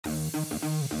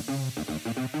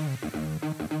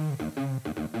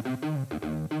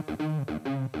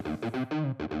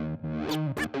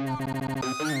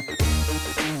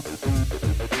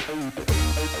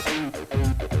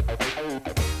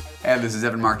This is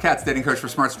Evan Marquette, dating coach for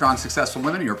smart, strong, successful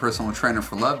women, your personal trainer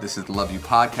for love. This is the Love You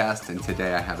Podcast, and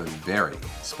today I have a very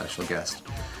special guest.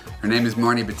 Her name is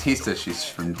Marni Battista. She's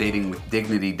from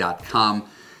datingwithdignity.com,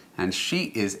 and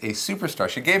she is a superstar.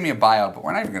 She gave me a bio, but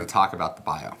we're not even going to talk about the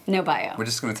bio. No bio. We're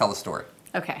just going to tell the story.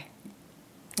 Okay.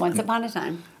 Once upon a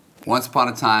time. Once upon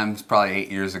a time, it's probably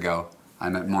 8 years ago, I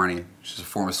met Marni. She's a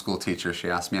former school teacher.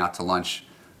 She asked me out to lunch.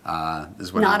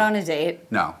 Not on a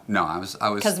date. No, I was.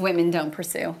 Because women don't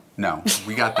pursue. No,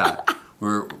 we got that.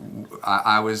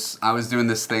 I was doing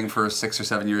this thing for 6 or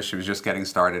 7 years. She was just getting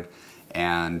started,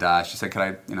 and she said, "Could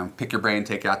I, pick your brain,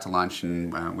 take you out to lunch?"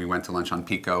 And we went to lunch on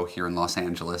Pico here in Los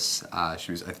Angeles. I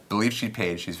believe she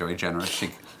paid. She's very generous.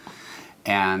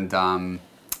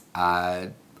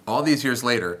 All these years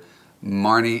later,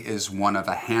 Marni is one of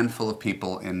a handful of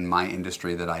people in my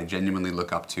industry that I genuinely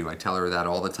look up to. I tell her that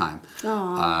all the time.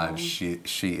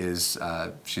 She's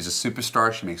a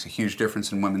superstar. She makes a huge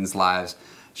difference in women's lives.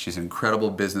 She's an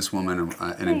incredible businesswoman,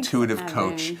 an intuitive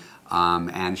coach,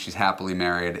 and she's happily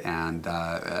married. And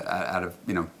I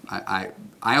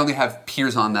only have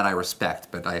peers on that I respect,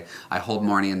 but I hold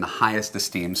Marni in the highest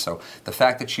esteem. So the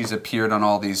fact that she's appeared on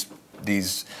all these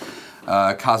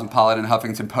Cosmopolitan,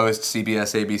 Huffington Post,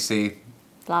 CBS, ABC.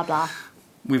 Blah, blah.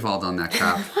 We've all done that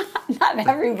crap. Not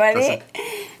everybody.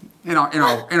 In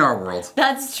our world.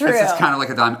 That's true. It's kind of like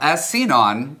a dime. As seen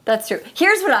on... That's true.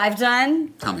 Here's what I've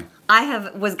done. Tell me.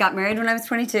 I got married when I was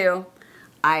 22.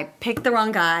 I picked the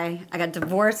wrong guy. I got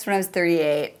divorced when I was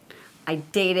 38. I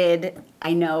dated.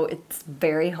 I know it's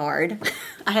very hard.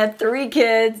 I had 3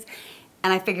 kids.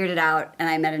 And I figured it out, and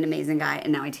I met an amazing guy,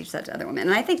 and now I teach that to other women.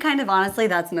 And I think kind of honestly,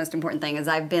 that's the most important thing, is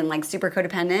I've been like super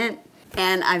codependent,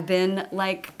 and I've been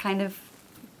like kind of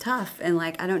tough, and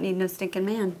like I don't need no stinking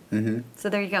man. Mm-hmm. So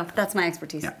there you go. That's my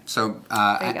expertise. Yeah. So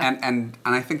and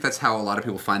I think that's how a lot of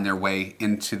people find their way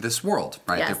into this world,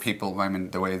 right? Yes. There are people. I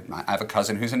mean, I have a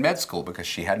cousin who's in med school because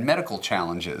she had medical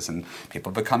challenges, and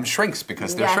people become shrinks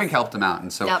because their shrink helped them out.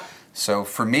 And so, so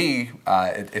for me,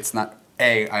 it's not.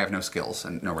 A, I have no skills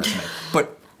and no resume.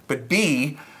 But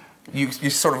B, you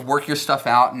sort of work your stuff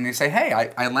out and you say,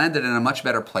 hey, I landed in a much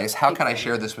better place. How can I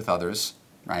share this with others,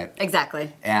 right?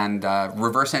 Exactly. And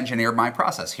reverse engineer my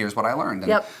process. Here's what I learned.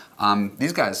 And,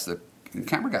 these guys, the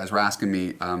camera guys, were asking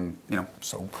me,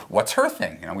 so what's her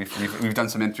thing? We've done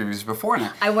some interviews before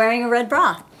now. I'm wearing a red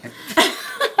bra.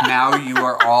 Now you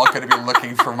are all going to be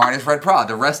looking for Marni's red bra.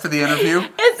 The rest of the interview,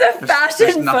 it's a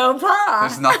fashion faux pas.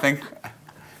 There's nothing.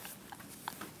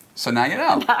 So now you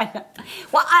know.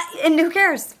 Well, and who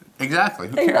cares? Exactly.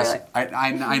 Who cares?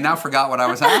 I now forgot what I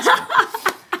was asking.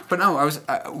 But no, I was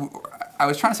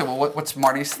trying to say, well, what's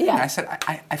Marni's thing? I said,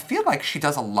 I feel like she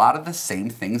does a lot of the same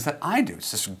things that I do.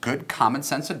 It's just good common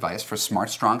sense advice for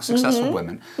smart, strong, successful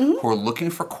women who are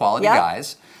looking for quality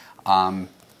guys.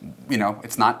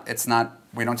 It's not.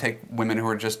 We don't take women who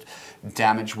are just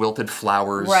damaged, wilted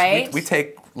flowers. Right. We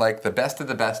take like the best of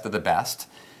the best of the best.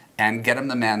 And get them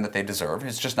the man that they deserve.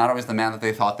 It's just not always the man that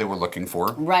they thought they were looking for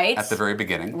at the very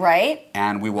beginning. Right.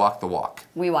 And we walk the walk.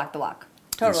 We walk the walk.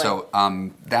 Totally.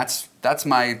 And so that's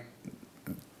my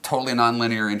totally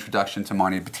nonlinear introduction to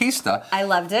Marni Battista. I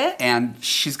loved it. And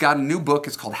she's got a new book.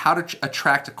 It's called How to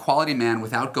Attract a Quality Man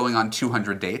Without Going on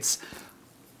 200 Dates.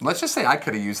 Let's just say I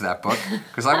could have used that book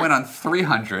because I went on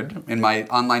 300 in my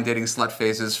online dating slut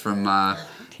phases from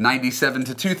 97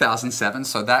 to 2007,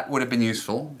 so that would have been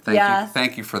useful.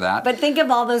 Thank you for that. But think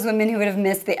of all those women who would have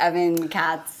missed the Evan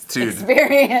Katz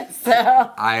experience.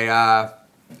 So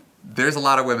there's a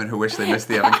lot of women who wish they missed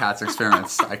the Evan Katz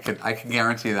experience. I can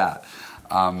guarantee that.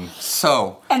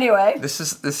 So anyway, this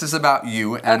is about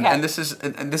you, and this is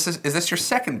this your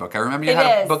second book? I remember you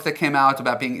had a book that came out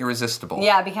about being irresistible.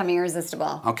 Yeah, becoming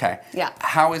irresistible. Okay. Yeah.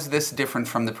 How is this different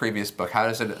from the previous book? How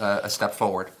is it a step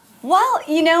forward? Well,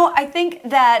 I think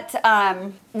that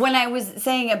when I was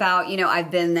saying about, I've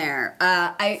been there,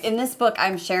 in this book,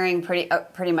 I'm sharing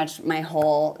pretty much my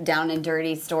whole down and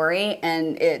dirty story,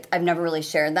 and I've never really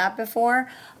shared that before.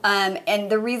 And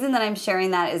the reason that I'm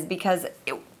sharing that is because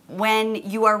when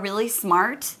you are really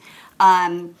smart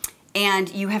and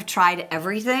you have tried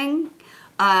everything,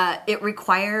 it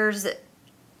requires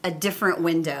a different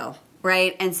window.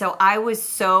 Right? And so I was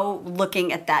so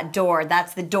looking at that door.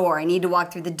 That's the door. I need to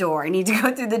walk through the door. I need to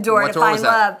go through the door to find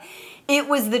love. It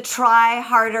was the try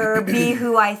harder, be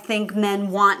who I think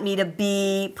men want me to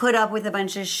be, put up with a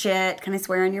bunch of shit. Can I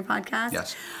swear on your podcast?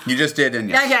 Yes. You just did, and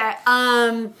yes. Okay.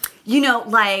 Oh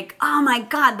my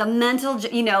God, the mental, so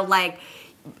in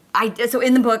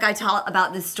the book I tell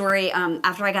about this story.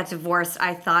 After I got divorced,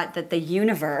 I thought that the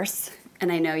universe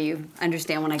and I know you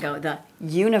understand when I go, the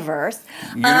universe.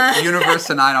 Universe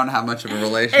and I don't have much of a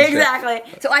relationship. Exactly.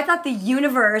 So I thought the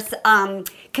universe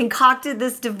concocted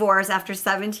this divorce after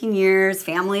 17 years,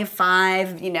 family of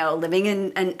 5, living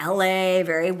in LA,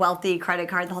 very wealthy, credit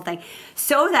card, the whole thing,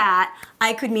 so that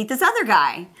I could meet this other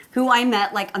guy who I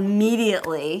met like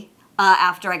immediately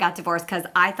after I got divorced, because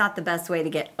I thought the best way to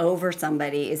get over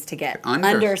somebody is to get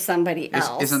under somebody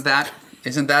else.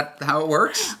 Isn't that how it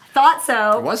works? Thought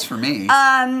so. It was for me.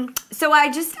 So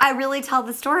I really tell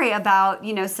the story about,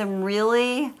 some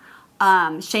really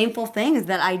shameful things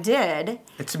that I did.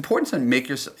 It's important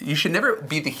to you should never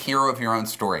be the hero of your own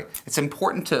story. It's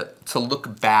important to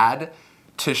look bad,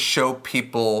 to show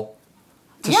people,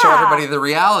 to show everybody the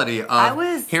reality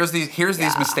of here's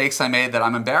these mistakes I made that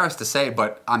I'm embarrassed to say,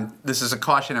 but this is a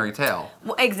cautionary tale.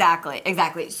 Well, exactly.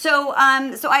 So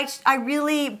I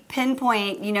really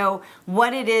pinpoint,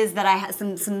 what it is that I had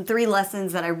some 3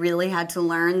 lessons that I really had to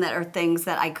learn that are things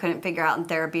that I couldn't figure out in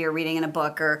therapy or reading in a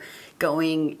book or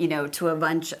going, to a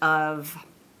bunch of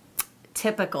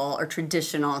typical or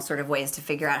traditional sort of ways to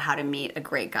figure out how to meet a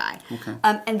great guy. Okay.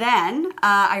 And then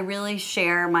I really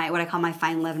share what I call my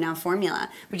Find Love Now formula,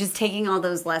 which is taking all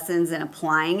those lessons and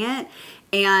applying it.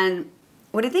 And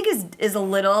what I think is a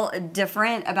little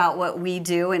different about what we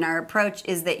do in our approach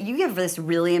is that you give this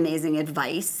really amazing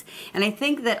advice. And I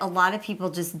think that a lot of people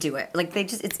just do it. Like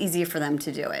it's easier for them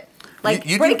to do it. Like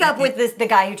break up with the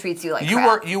guy who treats you like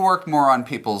crap. You work more on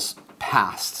people's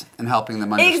past and helping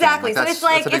them understand. Exactly. So it's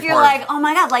like if you're like, oh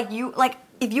my God,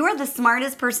 if you are the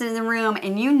smartest person in the room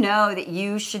and you know that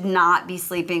you should not be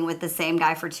sleeping with the same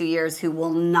guy for 2 years who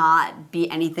will not be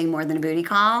anything more than a booty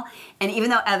call, and even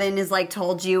though Evan is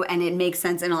told you and it makes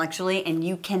sense intellectually and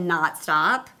you cannot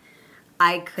stop,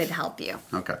 I could help you.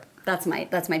 Okay. That's my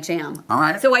jam. All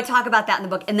right. So I talk about that in the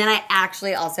book, and then I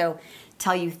actually also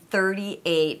tell you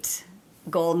 38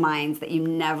 gold mines that you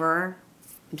never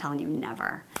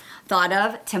thought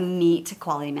of to meet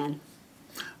quality men.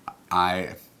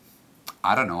 I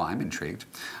don't know. I'm intrigued.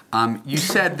 You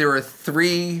said there were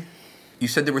 3. You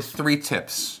said there were 3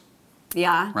 tips.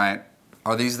 Yeah. Right.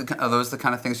 Are those the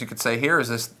kind of things you could say here? Or is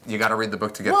this you got to read the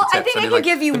book to get the tips? I think I could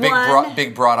give you one.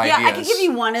 Big broad ideas. Yeah, I could give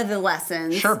you one of the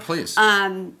lessons. Sure, please.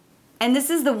 And this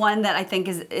is the one that I think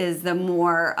is the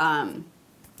more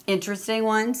interesting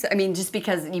one. So, I mean, just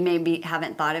because you maybe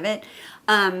haven't thought of it.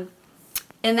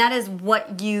 And that is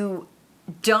what you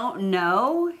don't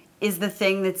know is the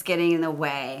thing that's getting in the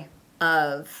way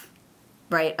of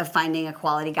finding a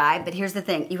quality guy. But here's the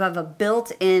thing. You have a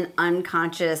built-in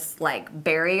unconscious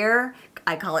barrier,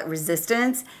 I call it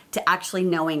resistance, to actually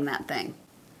knowing that thing.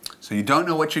 So you don't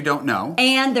know what you don't know.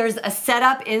 And there's a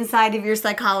setup inside of your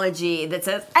psychology that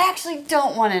says, I actually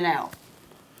don't want to know.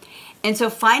 And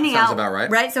so finding Sounds about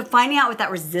right. So finding out what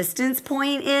that resistance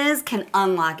point is can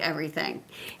unlock everything.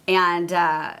 And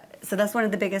so that's one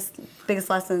of the biggest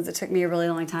lessons. It took me a really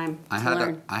long time to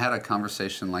learn. I had a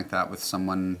conversation like that with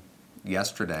someone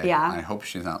yesterday. Yeah. I hope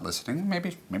she's not listening.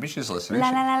 Maybe she's listening.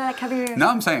 Cover your... No,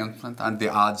 I'm saying on the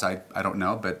odds I don't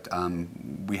know, but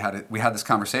we had this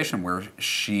conversation where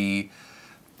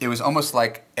it was almost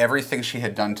like everything she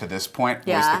had done to this point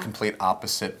was the complete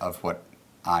opposite of what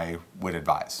I would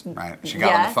advise, right? She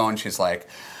got on the phone, she's like,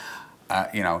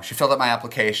 she filled out my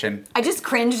application. I just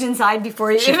cringed inside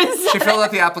before you even said She filled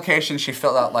out the application, she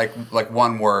filled out like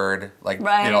one word, like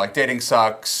dating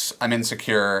sucks, I'm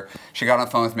insecure. She got on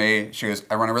the phone with me, she goes,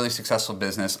 I run a really successful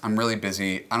business, I'm really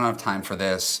busy, I don't have time for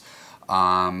this,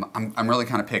 I'm really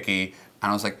kind of picky. And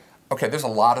I was like, okay, there's a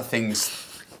lot of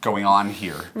things going on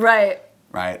here. Right.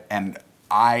 Right, and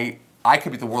I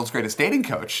could be the world's greatest dating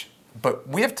coach, but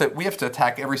we have to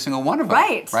attack every single one of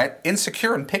them. Right.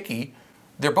 Insecure and picky,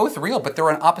 they're both real, but they're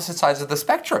on opposite sides of the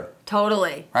spectrum.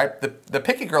 Totally. Right. The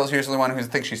picky girl is usually the one who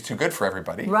thinks she's too good for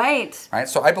everybody. Right. Right.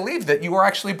 So I believe that you are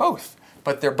actually both,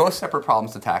 but they're both separate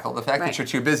problems to tackle. The fact that you're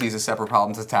too busy is a separate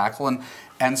problem to tackle,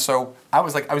 and so I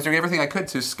was doing everything I could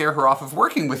to scare her off of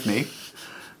working with me.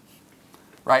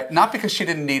 Right. Not because she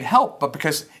didn't need help, but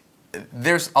because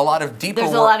there's a lot of deeper a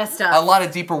lot of stuff. A lot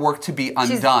of deeper work to be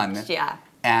undone. Yeah.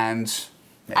 And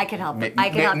I could help. Maybe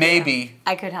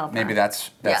I could help. Maybe that's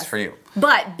for you.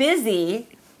 But busy,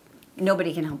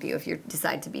 nobody can help you if you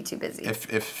decide to be too busy.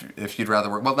 If you'd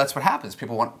rather work, well, that's what happens.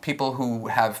 People who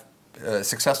have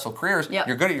successful careers. Yep.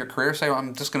 You're good at your career. Say,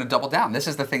 I'm just going to double down. This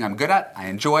is the thing I'm good at. I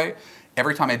enjoy.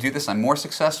 Every time I do this, I'm more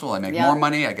successful. I make more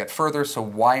money. I get further. So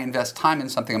why invest time in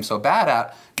something I'm so bad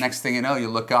at? Next thing you know, you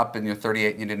look up and you're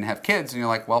 38 and you didn't have kids, and you're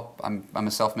like, well, I'm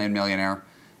a self-made millionaire,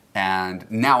 and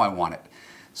now I want it.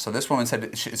 So this woman said,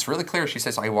 it's really clear. She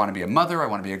says, I want to be a mother. I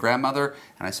want to be a grandmother.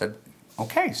 And I said,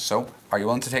 okay, so are you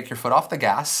willing to take your foot off the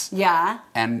gas? Yeah.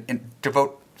 And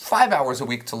devote 5 hours a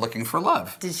week to looking for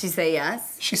love? Did she say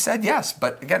yes? She said yes,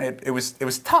 but again, it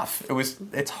was tough.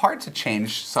 It's hard to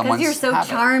change someone's Because you're so habit.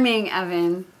 charming,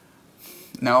 Evan.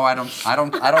 No, I don't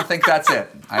think that's it.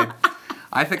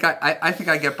 I think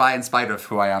I get by in spite of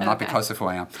who I am, not because of who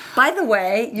I am. By the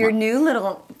way, your new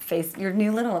little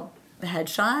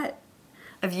headshot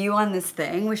of you on this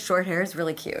thing with short hair is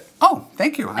really cute. Oh,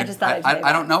 thank you. I just thought I'd tell you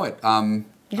I don't know it.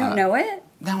 You don't know it?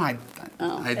 No,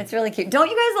 it's really cute. Don't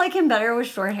you guys like him better with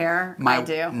short hair? I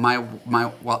do.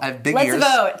 Well, I have big Let's ears.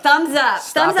 vote. Thumbs up.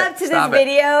 Thumbs up to this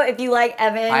video if you like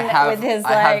Evan with his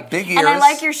I have big ears. And I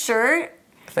like your shirt.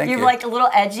 Thank you. You have like a little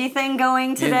edgy thing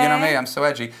going today. You know me, I'm so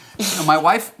edgy. My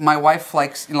wife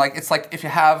likes, like, it's like if you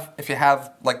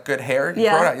have like good hair, you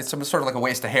grow it out. It's sort of like a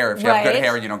waste of hair. If you have good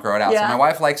hair, you don't grow it out. Yeah. So my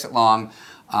wife likes it long.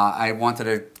 I wanted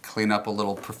to clean up a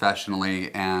little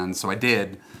professionally, and so I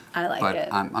did. I like it.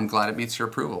 But I'm glad it meets your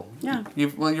approval. Yeah.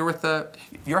 You're with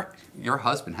your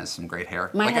husband has some great hair.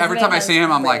 My like husband every time I see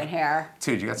him, I'm like, hair.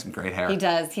 dude, you got some great hair. He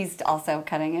does. He's also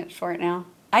cutting it short now.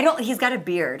 He's got a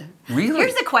beard. Really?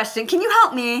 Here's a question. Can you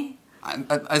help me?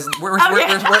 We're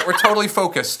totally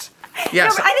focused.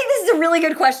 Yes. No, I think this is a really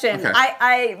good question.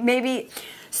 Okay.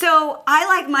 So I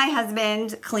like my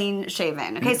husband clean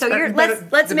shaven. Okay, so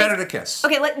let's make better to kiss.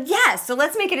 Okay, so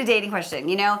let's make it a dating question.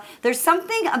 You know, there's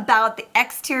something about the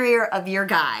exterior of your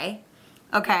guy,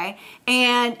 okay,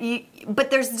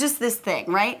 but there's just this thing,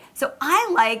 right? So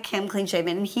I like him clean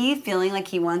shaven, and he feeling like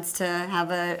he wants to have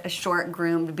a short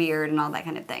groomed beard and all that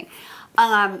kind of thing.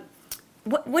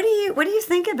 What do you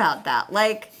think about that?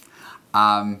 Like,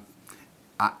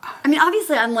 I mean,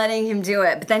 obviously I'm letting him do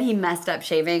it, but then he messed up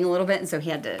shaving a little bit, and so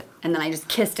he had to, and then I just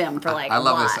kissed him for like I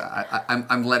love a this. lot.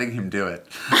 I'm letting him do it.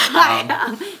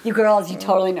 You girls, you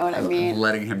totally know what I mean. I'm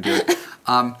letting him do it.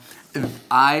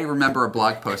 I remember a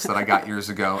blog post that I got years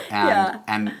ago,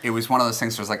 and it was one of those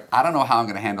things where I was like, I don't know how I'm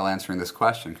going to handle answering this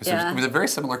question, because it was a very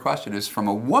similar question. It was from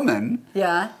a woman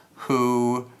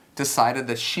who decided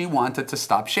that she wanted to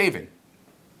stop shaving.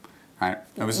 Right?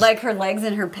 It was like her legs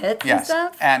and her pits and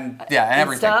stuff? And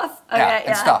everything. Stuff? Okay,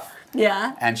 and stuff.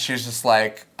 Yeah. And she's just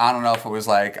like, I don't know if it was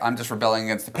like, I'm just rebelling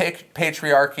against the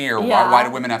patriarchy, or why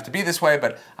do women have to be this way,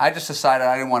 but I just decided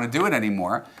I didn't want to do it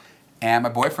anymore. And my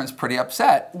boyfriend's pretty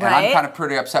upset. Right. And I'm kind of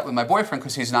pretty upset with my boyfriend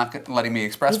because he's not letting me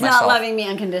express myself. He's not loving me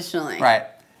unconditionally. Right.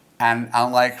 And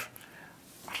I'm like,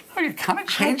 you're kind of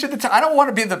changing the I don't want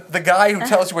to be the guy who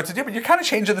tells you what to do, but you're kind of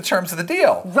changing the terms of the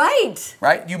deal. Right.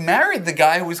 Right? You married the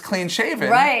guy who was clean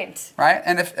shaven. Right. Right?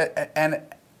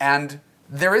 And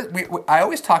there is I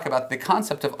always talk about the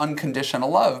concept of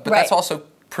unconditional love, but that's also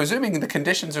presuming the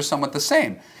conditions are somewhat the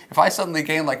same. If I suddenly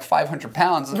gain like 500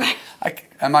 pounds,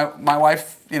 and my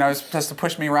wife, has to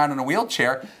push me around in a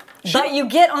wheelchair. But you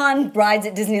get on rides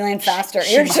at Disneyland faster.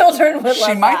 Your children would love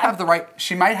She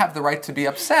might have the right to be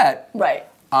upset. Right.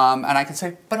 And I can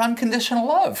say, but unconditional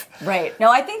love. Right.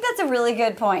 No, I think that's a really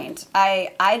good point.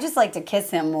 I just like to kiss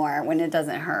him more when it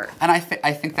doesn't hurt. And I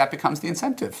think that becomes the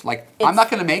incentive. Like, I'm not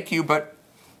going to make you, but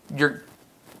you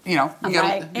get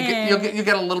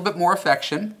a little bit more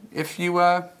affection if you.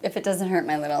 If it doesn't hurt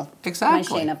my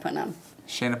Exactly. My Shayna Punnam.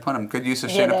 Shayna Punnam. Good use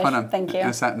of Shayna Punnam. Thank you. In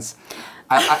a sentence.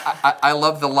 I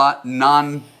love the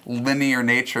non-linear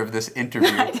nature of this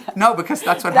interview. No, because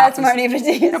that's what happens. That's Marni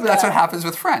Battista. No, but that's what happens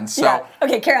with friends. So, yeah.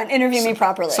 Okay, Karen, interview me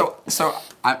properly. So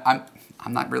I'm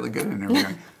not really good at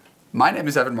interviewing. My name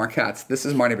is Evan Marquez. This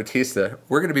is Marni Battista.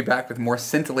 We're going to be back with more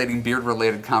scintillating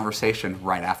beard-related conversation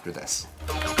right after this.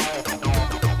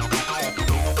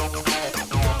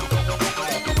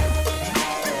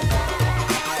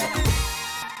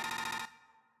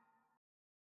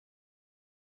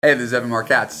 Hey, this is Evan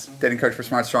Marquez, dating coach for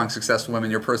smart, strong, successful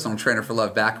women, your personal trainer for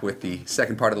love, back with the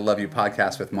second part of the Love You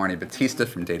podcast with Marni Battista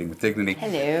from Dating with Dignity.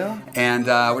 Hello. And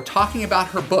we're talking about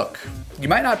her book. You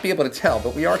might not be able to tell,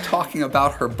 but we are talking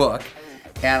about her book.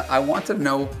 And I want to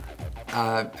know,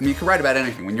 you can write about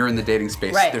anything when you're in the dating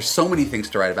space. Right. There's so many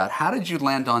things to write about. How did you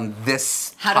land on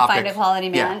this How topic? to find a quality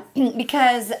man? Yeah.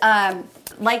 Because,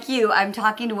 like you, I'm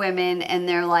talking to women and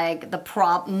they're like, no,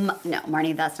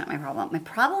 Marni, that's not my problem. My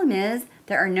problem is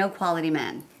there are no quality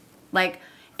men.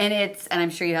 And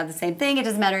I'm sure you have the same thing. It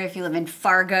doesn't matter if you live in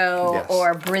Fargo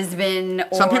or Brisbane.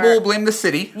 Some people will blame the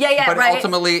city. Yeah, but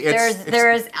ultimately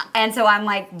there's and so I'm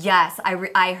like, yes,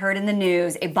 I heard in the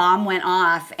news a bomb went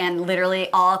off and literally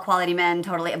all quality men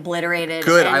totally obliterated.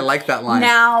 Good, I like that line.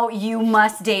 Now you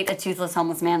must date a toothless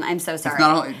homeless man. I'm so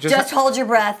sorry. Just hold your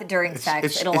breath during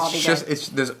sex. It'll all be good.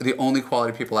 The only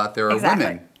quality people out there are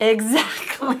women.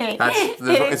 Exactly.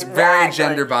 It's very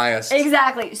gender biased.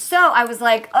 Exactly. So I was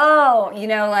like,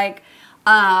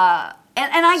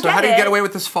 And I get it. So how do you get away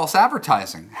with this false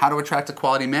advertising? How to attract a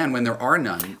quality man when there are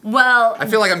none? Well, I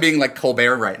feel like I'm being like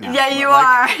Colbert right now. Yeah, you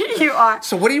are. You are.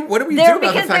 So what do we do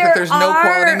about the fact that there's no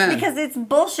quality men? Because it's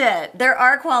bullshit. There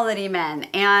are quality men,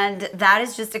 and that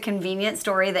is just a convenient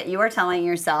story that you are telling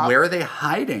yourself. Where are they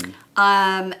hiding?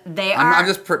 They are. I'm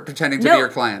just pretending to be your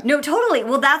client. No, totally.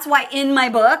 Well, that's why in my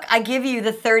book I give you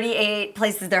the 38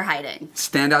 places they're hiding.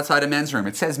 Stand outside a men's room.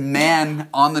 It says "man"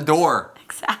 on the door.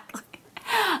 Exactly.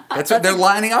 That's what they're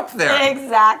lining up there.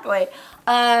 Exactly.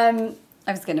 I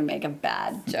was gonna make a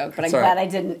bad joke, but I'm glad I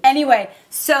didn't. Anyway,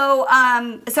 so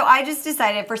I just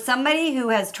decided for somebody who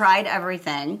has tried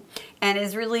everything and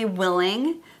is really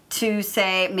willing to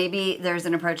say maybe there's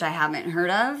an approach I haven't heard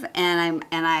of, and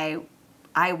I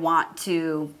want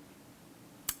to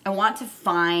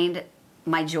find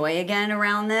my joy again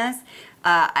around this.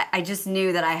 I just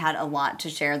knew that I had a lot to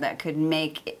share that could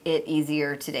make it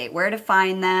easier to date. Where to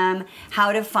find them,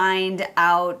 how to find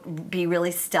out, be really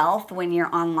stealth when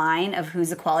you're online of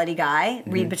who's a quality guy.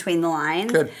 Read between the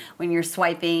lines. Good. When you're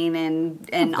swiping and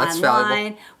That's online,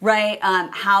 valuable. right?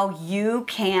 How you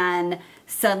can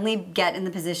suddenly get in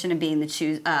the position of being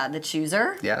the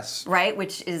chooser. Yes. Right,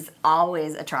 which is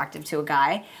always attractive to a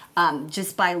guy,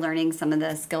 just by learning some of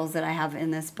the skills that I have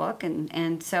in this book,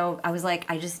 and so I was like,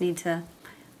 I just need to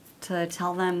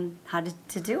tell them how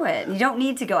to do it. You don't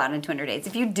need to go out on 200 dates.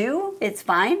 If you do, it's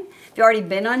fine. If you've already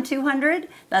been on 200,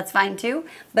 that's fine too.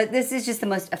 But this is just the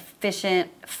most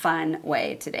efficient, fun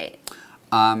way to date.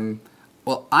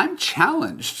 Well, I'm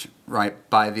challenged, right,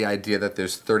 by the idea that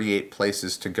there's 38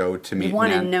 places to go to meet men. You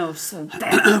want to know so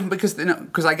bad.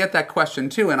 because I get that question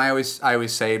too, and I always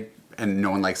say, and no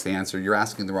one likes the answer, you're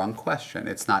asking the wrong question.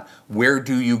 It's not where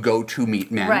do you go to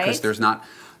meet men, because there's not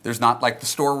like the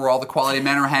store where all the quality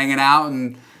men are hanging out,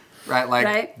 and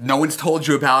no one's told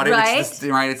you about it. Right.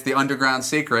 It's the underground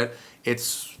secret.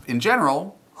 It's in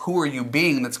general, who are you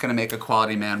being that's going to make a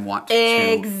quality man want to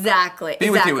be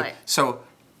with you? So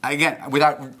again,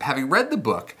 without having read the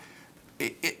book,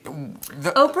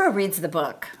 Oprah reads the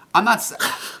book. I'm not.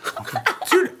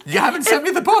 Dude, you haven't sent me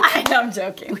the book. I know, I'm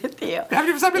joking with you. You haven't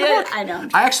even sent me the book. I know.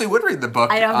 I actually would read the book.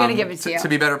 I know, I'm going to give it to you. To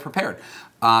be better prepared.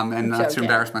 And not to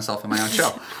embarrass myself in my own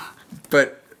show.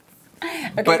 But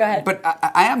go ahead. But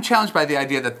I am challenged by the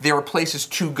idea that there are places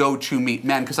to go to meet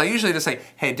men. Because I usually just say,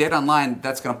 hey, date online,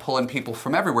 that's going to pull in people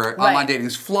from everywhere. Right. Online dating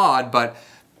is flawed, but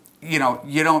you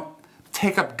don't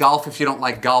take up golf if you don't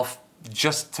like golf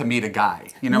just to meet a guy.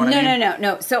 You know what I mean?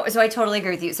 No. So I totally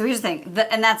agree with you. So here's the thing,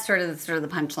 and that's sort of the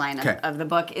punchline of the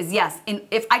book is, yes,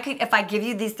 if I give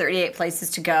you these 38 places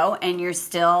to go and you're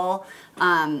still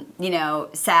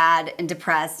sad and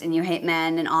depressed and you hate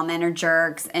men and all men are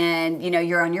jerks and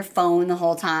you're on your phone the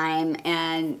whole time,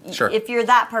 and if you're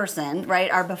that person,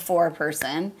 right, our before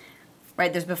person,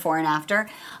 right, there's before and after.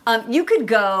 You could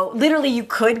go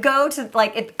to,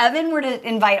 like, if Evan were to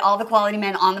invite all the quality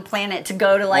men on the planet to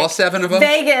go to, like, all 7 of them?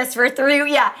 Vegas for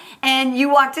 3, and you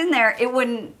walked in there,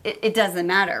 it doesn't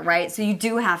matter, right? So you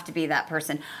do have to be that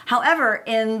person. However,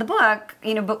 in the book,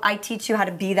 I teach you how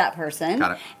to be that person.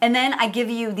 Got it. And then I give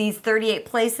you these 38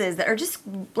 places that are just,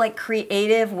 like,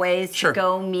 creative ways to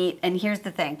go meet. And here's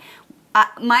the thing.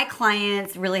 My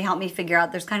clients really help me figure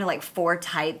out there's kind of like 4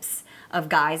 types of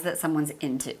guys that someone's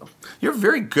into. You're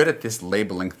very good at this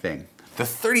labeling thing. The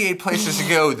 38 places to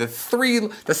go, the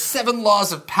 7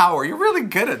 laws of power. You're really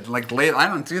good at I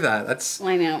don't do that.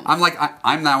 I know.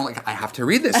 I'm now I have to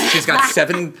read this. She's got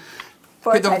 7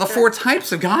 the 4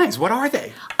 types of guys. What are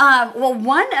they?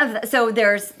 So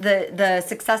there's the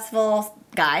successful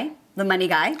guy, the money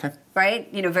guy, right?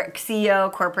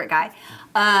 CEO, corporate guy.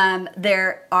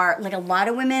 There are a lot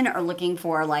of women are looking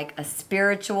for like a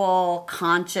spiritual,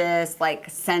 conscious, like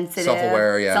sensitive,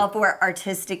 self-aware,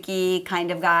 artistic-y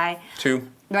kind of guy. 2.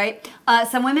 Right?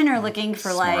 Some women are looking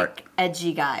for like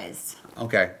edgy guys.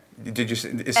 Okay. Did you say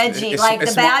edgy, like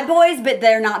the bad boys, but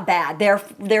they're not bad.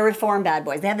 They're reformed bad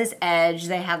boys. They have this edge.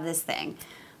 They have this thing,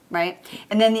 right?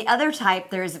 And then the other type,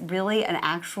 there's really an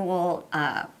actual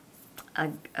a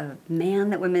man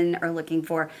that women are looking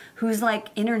for who's like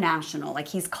international, like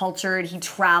he's cultured, he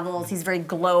travels, he's very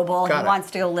global, he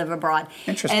wants to go live abroad.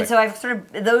 Interesting. And so I've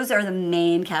those are the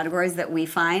main categories that we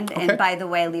find. Okay. And by the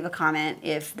way, leave a comment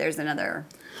if there's another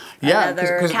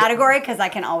category, because I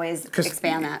can always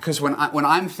expand that. Because when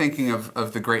I'm thinking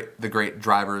of the great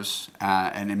drivers,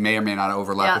 and it may or may not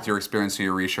overlap with your experience or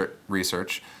your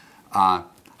research,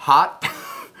 hot.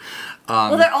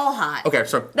 Well, they're all hot. Okay,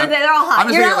 so they're all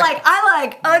hot. You're not like I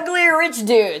like ugly rich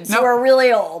dudes who are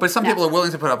really old. But some people are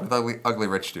willing to put up with ugly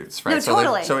rich dudes, right? No,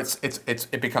 totally. So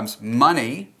it becomes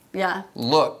money,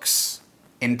 looks,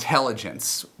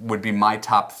 intelligence would be my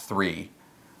top 3.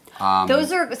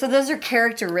 Those are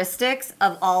characteristics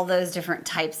of all those different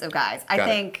types of guys. I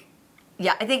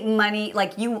think money,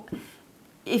 like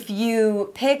if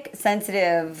you pick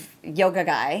sensitive yoga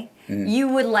guy, you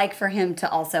would like for him to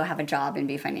also have a job and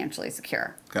be financially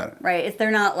secure. Got it. Right?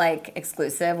 They're not like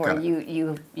exclusive, or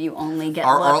you only get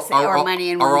looks or money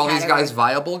in one Are all category. these guys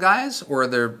viable guys, or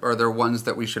are there ones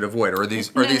that we should avoid? Or are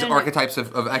these archetypes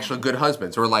of actually good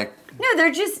husbands, or like? No,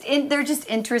 they're just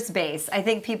interest based. I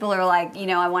think people are like,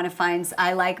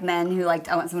 I like men who I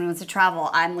want someone who wants to travel.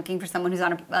 I'm looking for someone who's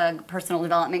on a personal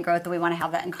development growth, and we want to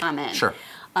have that in common. Sure.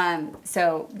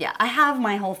 So yeah, I have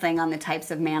my whole thing on the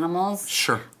types of manimals.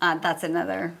 Sure. That's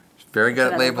another. Very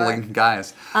good at labeling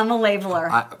guys. I'm a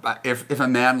labeler. If a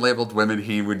man labeled women,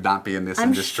 he would not be in this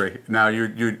industry. No,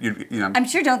 you know. I'm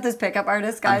sure don't those pickup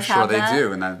artist guys have that? I'm that? sure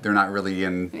they do, and they're not really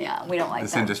in. Yeah, we don't like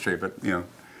this them. industry, but Yeah.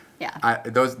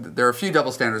 There are a few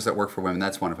double standards that work for women.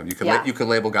 That's one of them. You could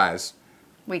label guys.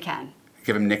 We can.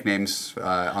 Give them nicknames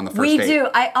on the first date. We do.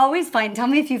 I always find, tell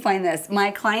me if you find this, my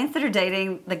clients that are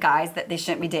dating the guys that they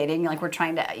shouldn't be dating, like we're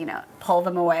trying to, pull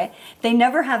them away, they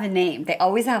never have a name. They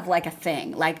always have like a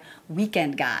thing, like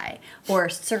weekend guy or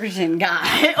surgeon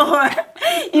guy or,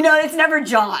 it's never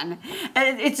John.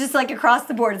 And it's just like across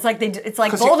the board. It's like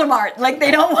Voldemort. Like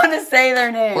they don't want to say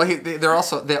their name. Well,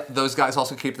 those guys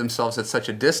also keep themselves at such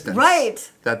a distance.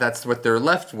 Right. That's what they're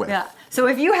left with. Yeah. So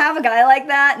if you have a guy like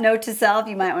that, note to self,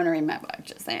 you might want to read my book.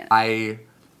 Just saying.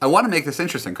 I want to make this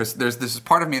interesting because there's this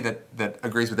part of me that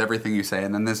agrees with everything you say,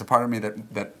 and then there's a part of me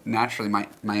that naturally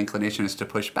my inclination is to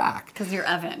push back. Because you're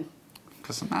Evan.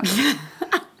 Because I'm not.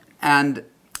 And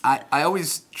I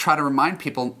always try to remind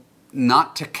people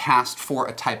not to cast for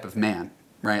a type of man.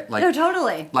 Right? Like, no,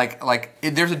 totally. Like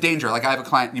there's a danger. Like I have a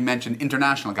client, you mentioned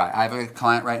international guy. I have a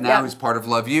client right now who's part of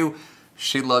Love You.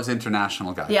 She loves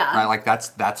international guys. Yeah. Right? Like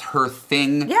that's her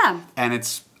thing. Yeah. And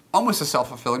it's almost a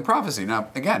self-fulfilling prophecy. Now,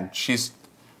 again, she's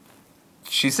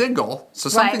single, so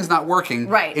something's not working.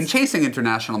 Right. In chasing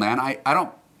international man, I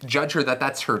don't judge her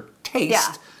that's her taste.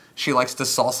 Yeah. She likes to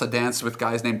salsa dance with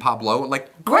guys named Pablo.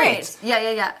 Like, great.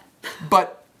 Yeah.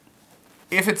 But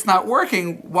if it's not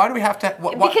working, why do we have to?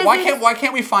 Why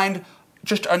can't we find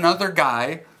just another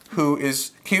guy who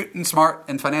is cute and smart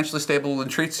and financially stable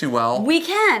and treats you well? We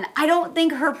can. I don't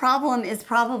think her problem is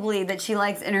probably that she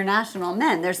likes international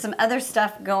men. There's some other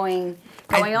stuff going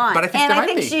on. But I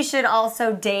think she should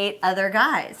also date other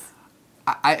guys.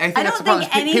 I think that's the problem.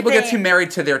 People get too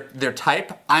married to their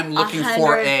type. I'm looking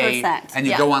for 100%. and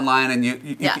you go online and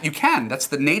you can. That's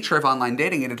the nature of online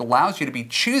dating, and it allows you to be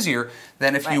choosier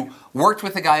than if you worked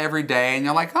with a guy every day and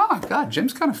you're like, oh God,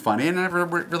 Jim's kind of funny, and I never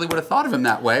really would have thought of him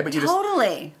that way. But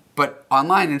But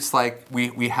online, it's like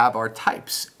we have our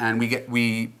types, and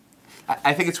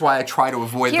I think it's why I try to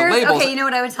avoid the labels. Okay, you know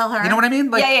what I would tell her? You know what I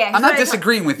mean? Like, yeah. I'm not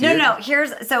disagreeing with you. No.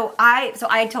 So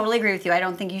I totally agree with you. I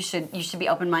don't think you should be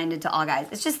open-minded to all guys.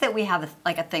 It's just that we have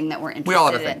a thing that we're interested we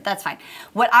all have a in. thing. That's fine.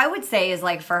 What I would say is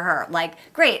like for her, like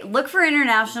great, look for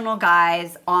international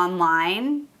guys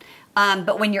online.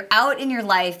 But when you're out in your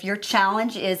life, your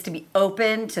challenge is to be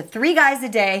open to 3 guys a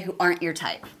day who aren't your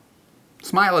type.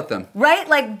 Smile at them. Right?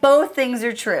 Like both things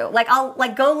are true. Like I'll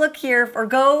go look here or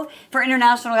go for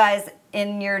international guys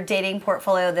in your dating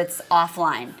portfolio that's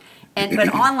offline.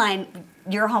 But online,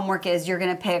 your homework is you're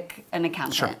going to pick an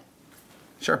accountant.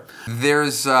 Sure.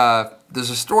 There's a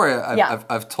story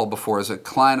I've told before. Is a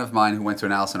client of mine who went to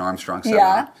an Alison Armstrong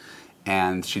seminar.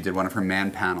 And she did one of her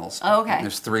man panels. Oh, okay. And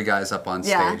there's 3 guys up on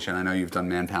stage, and I know you've done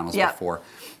man panels before.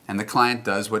 And the client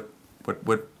does what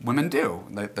women do.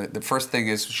 The first thing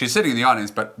is she's sitting in the audience,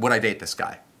 but would I date this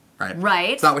guy? Right.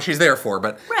 It's not what she's there for,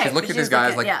 but she's looking at these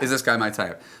guys is this guy my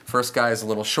type? First guy is a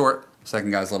little short,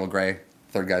 second guy's a little gray,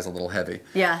 third guy's a little heavy.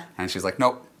 Yeah. And she's like,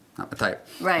 nope, not my type.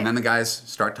 Right. And then the guys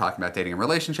start talking about dating and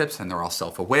relationships, and they're all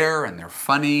self-aware, and they're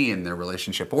funny, and they're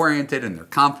relationship-oriented, and they're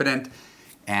confident.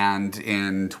 And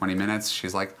in 20 minutes,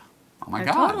 she's like, oh my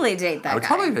God. I would totally date that guy. I would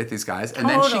totally date these guys. And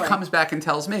then she comes back and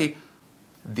tells me,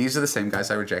 these are the same guys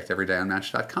I reject every day on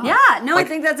Match.com. Yeah, no, I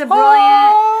think that's a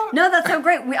brilliant. No, that's so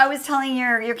great. I was telling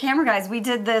your camera guys, we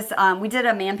did this. We did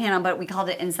a man panel, but we called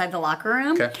it Inside the Locker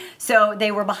Room. Okay. So they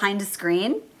were behind a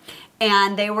screen,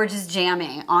 and they were just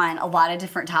jamming on a lot of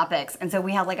different topics. And so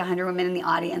we had like 100 women in the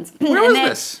audience. Where was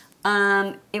this?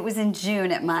 It was in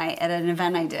June at an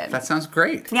event I did. That sounds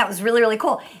great. Yeah, it was really, really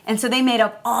cool. And so they made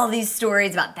up all these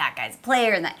stories about that guy's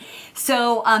player and that.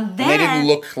 So then... And they didn't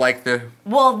look like the...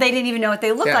 Well, they didn't even know what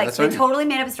they looked like. They totally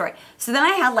made up a story. So then I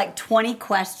had like 20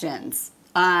 questions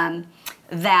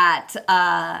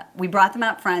that we brought them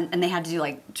out front, and they had to do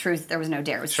like truth. There was no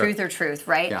dare. It was truth or truth,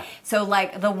 right? Yeah. So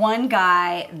like the one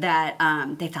guy that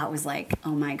they thought was like,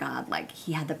 oh my God, like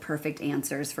he had the perfect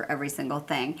answers for every single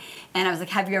thing. And I was like,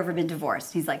 have you ever been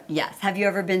divorced? He's like, yes. Have you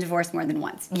ever been divorced more than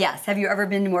once? Yes. Have you ever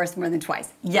been divorced more than twice?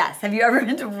 Yes. Have you ever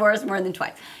been divorced more than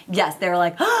twice? Yes. They were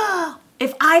like, oh,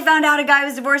 if I found out a guy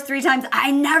was divorced 3 times, I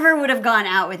never would have gone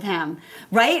out with him,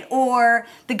 right? Or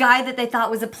the guy that they thought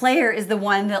was a player is the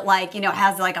one that like, you know,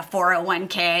 has like a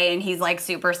 401k and he's like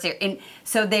super serious. And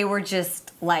so they were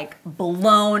just like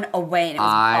blown away, and it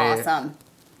was awesome.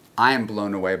 I am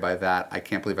blown away by that. I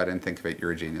can't believe I didn't think of it.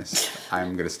 You're a genius.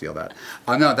 I'm going to steal that.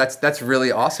 Oh no, that's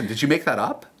really awesome. Did you make that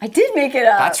up? I did make it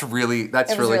up. That's really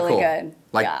cool. Good.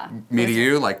 Like me to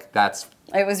you, like that's.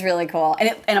 It was really cool.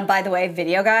 And by the way,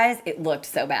 video guys, it looked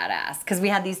so badass because we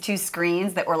had these 2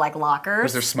 screens that were like lockers.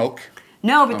 Was there smoke?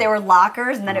 No, but they were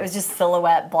lockers, and then it was just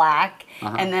silhouette black,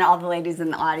 and then all the ladies in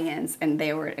the audience, and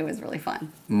it was really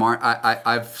fun.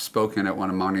 I've spoken at one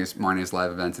of Marni's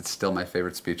live events. It's still my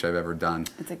favorite speech I've ever done.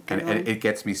 It's a good one. It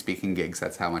gets me speaking gigs.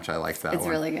 That's how much I like that one. It's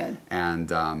really good.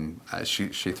 And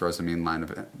she throws a mean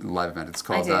live event. It's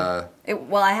called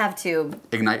well, I have to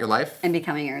Ignite Your Life and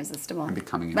Becoming Irresistible.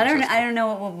 But I don't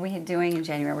know what we'll be doing in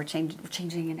January. We're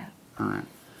changing it up. All right.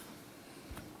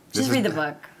 Just read the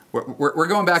book. We're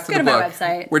going back to the book. Go to my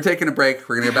website. We're taking a break.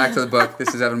 We're going to get back to the book.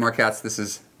 This is Evan Markatz. This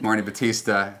is Marni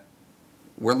Battista.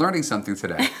 We're learning something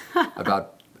today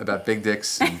about big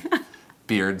dicks and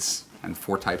beards and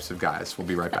 4 types of guys. We'll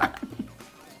be right back.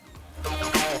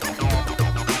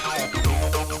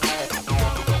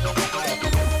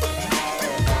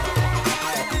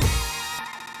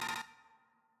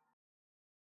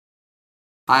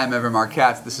 Hi, I'm Evan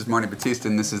Markatz. This is Marni Battista,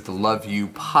 and this is the Love You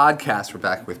podcast. We're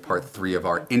back with part 3 of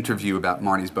our interview about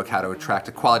Marni's book, How to Attract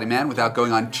a Quality Man Without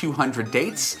Going on 200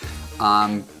 Dates.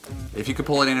 If you could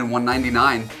pull it in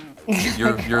 199,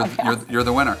 you're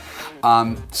the winner.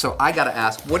 So I got to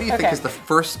ask, what do you think is the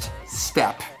first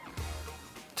step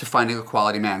to finding a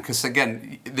quality man? Because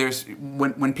again, there's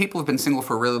when people have been single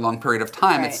for a really long period of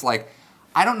time, It's like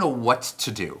I don't know what to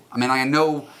do. I mean, I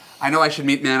know I should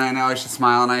meet men, I know I should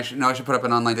smile, and I should put up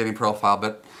an online dating profile,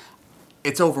 but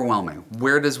it's overwhelming.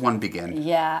 Where does one begin?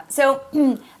 Yeah. So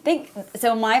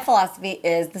my philosophy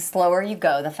is the slower you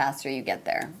go, the faster you get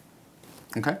there.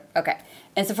 Okay.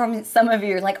 And so from some of you,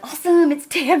 you're like, awesome, it's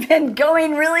been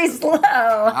going really slow.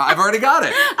 I've already got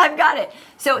it. I've got it.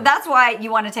 So that's why you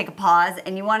want to take a pause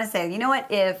and you want to say, you know what,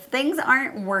 if things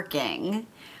aren't working,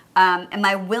 am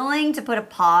I willing to put a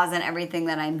pause on everything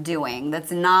that I'm doing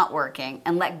that's not working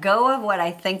and let go of what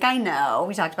I think I know?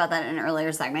 We talked about that in an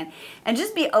earlier segment. And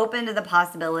just be open to the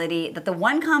possibility that the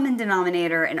one common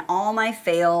denominator in all my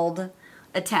failed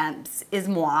attempts is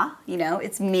moi,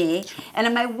 it's me. And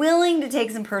am I willing to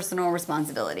take some personal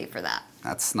responsibility for that?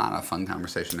 That's not a fun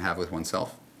conversation to have with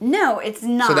oneself. No, it's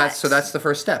not. So that's the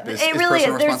first step. Is really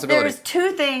personal responsibility. There's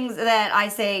 2 things that I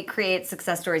say create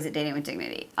success stories at Dating with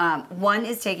Dignity. One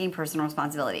is taking personal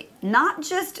responsibility, not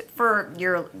just for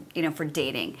your, for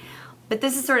dating, but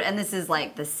this is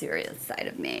like the serious side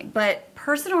of me. But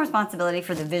personal responsibility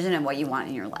for the vision of what you want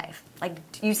in your life. Like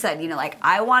you said,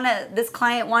 this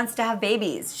client wants to have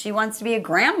babies. She wants to be a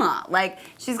grandma. Like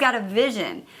she's got a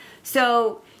vision.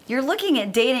 So you're looking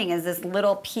at dating as this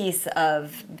little piece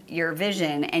of your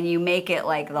vision, and you make it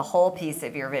like the whole piece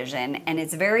of your vision, and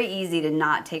it's very easy to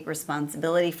not take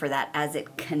responsibility for that as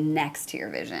it connects to your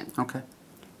vision. Okay.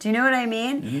 Do you know what I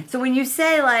mean? Mm-hmm. So when you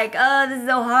say like, oh, this is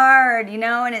so hard,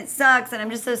 and it sucks, and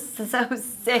I'm just so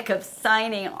sick of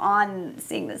signing on,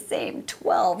 seeing the same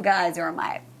 12 guys who are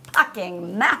my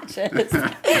fucking matches.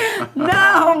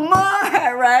 No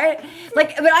more, right?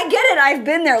 Like, but I get it. I've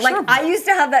been there. Like, I used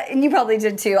to have that, and you probably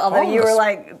did too, although you were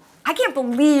like, I can't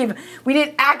believe we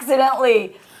didn't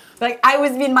accidentally, like, I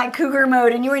was in my cougar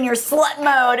mode and you were in your slut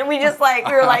mode, and we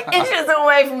were like inches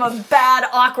away from a bad,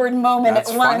 awkward moment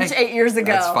at lunch 8 years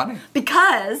ago. That's funny.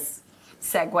 Because,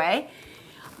 segue,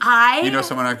 You know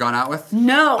someone I've gone out with?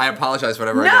 No. I apologize,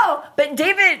 whatever I No, but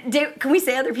David, can we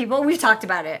say other people? We've talked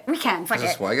about it. We can, fuck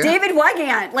it. Wygant? David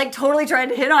Wygant, like, totally tried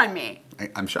to hit on me.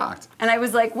 I'm shocked. And I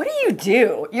was like, what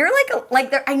do? You're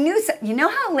I knew, you know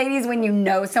how ladies, when you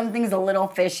know something's a little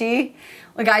fishy?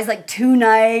 A guy's like too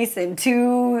nice and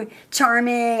too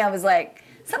charming. I was like,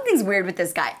 something's weird with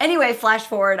this guy. Anyway, flash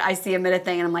forward, I see him at a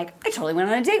thing, and I'm like, I totally went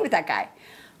on a date with that guy.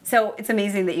 So it's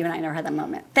amazing that you and I never had that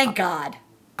moment. Thank God.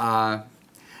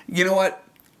 You know what?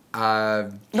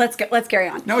 Let's carry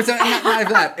on. No, it's not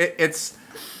that. It's.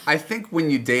 I think when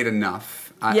you date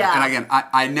enough, And again,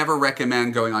 I never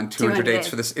recommend going on 200 dates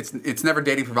for this. It's never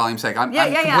dating for volume's sake. I'm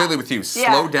completely with you.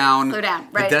 Slow down. Slow down.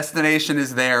 Right. The destination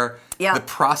is there. Yeah. The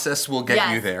process will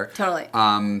get you there. Totally.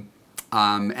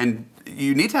 And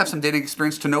you need to have some dating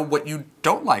experience to know what you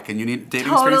don't like, and you need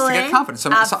dating experience to get confident. So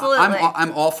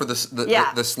I'm all for the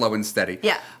slow and steady.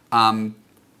 Yeah.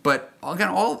 But again,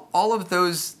 all of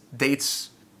those dates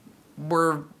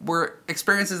were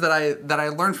experiences that I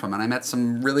learned from, and I met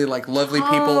some really lovely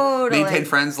people, maintained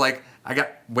friends. Like, I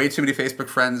got way too many Facebook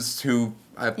friends who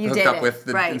I've hooked up with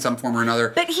in some form or another.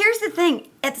 But here's the thing: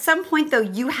 at some point, though,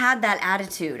 you had that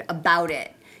attitude about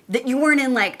it. That you weren't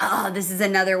in this is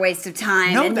another waste of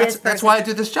time. No, that's why I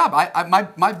did this job.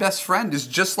 My best friend is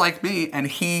just like me, and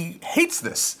he hates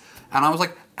this. And I was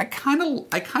like, I kind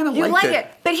of like it.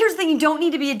 But here's the thing: you don't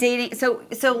need to be a dating.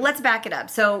 So let's back it up.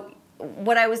 So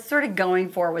what I was sort of going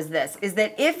for was this: is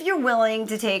that if you're willing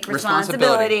to take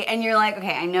responsibility, and you're like,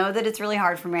 okay, I know that it's really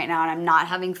hard for me right now, and I'm not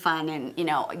having fun, and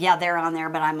they're on there,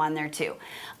 but I'm on there too,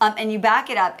 and you back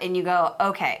it up and you go,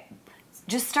 okay,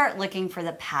 just start looking for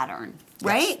the pattern.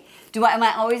 Right? Yes. Am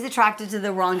I always attracted to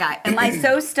the wrong guy? Am I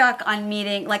so stuck on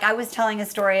meeting? Like, I was telling a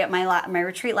story at my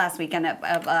retreat last weekend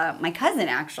of my cousin,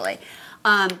 actually.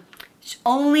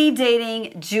 Only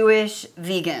dating Jewish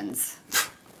vegans.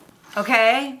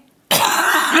 Okay?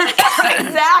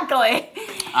 Exactly.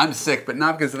 I'm sick, but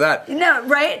not because of that. No,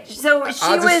 right? So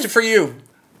for you,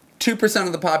 2%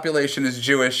 of the population is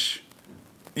Jewish.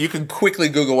 You can quickly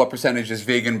Google what percentage is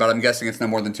vegan, but I'm guessing it's no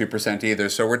more than 2% either.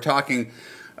 So we're talking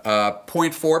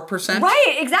 0.4%.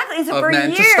 Right, exactly. And so of for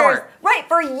men years, to start. Right,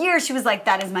 for years she was like,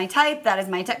 that is my type, that is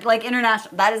my type. Like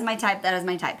international, that is my type, that is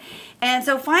my type. And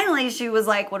so finally she was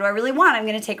like, what do I really want? I'm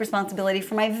going to take responsibility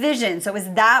for my vision. So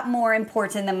is that more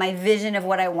important than my vision of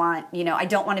what I want? I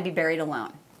don't want to be buried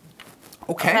alone.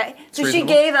 Okay. So she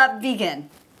gave up vegan.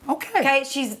 Okay.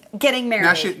 She's getting married.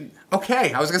 Now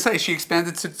I was going to say she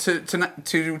expanded to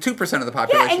 2% of the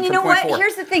population. Yeah, and you know what?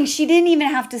 Here's the thing. She didn't even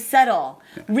have to settle,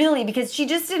 really, because she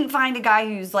just didn't find a guy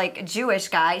who's like a Jewish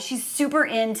guy. She's super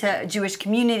into Jewish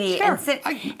community. Sure.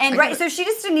 So she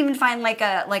just didn't even find like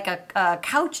a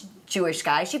couch Jewish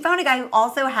guy. She found a guy who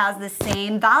also has the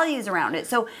same values around it.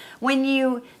 So when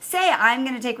you say, I'm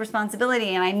going to take responsibility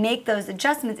and I make those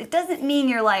adjustments, it doesn't mean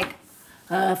you're like,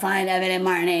 fine, Evan and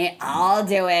Marni, I'll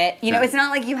do it. It's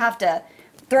not like you have to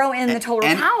throw in the total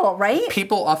towel, right?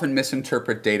 People often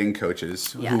misinterpret dating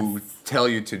coaches who tell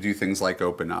you to do things like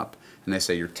open up. And they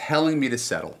say, you're telling me to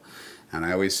settle. And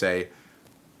I always say,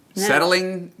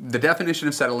 settling, the definition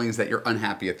of settling is that you're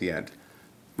unhappy at the end.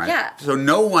 Right? Yeah. So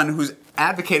no one who's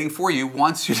advocating for you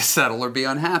wants you to settle or be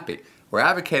unhappy. We're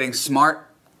advocating smart,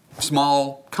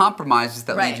 small compromises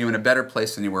that leave you in a better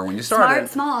place than you were when you started. Smart,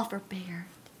 small for bigger.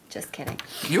 Just kidding.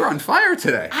 You're on fire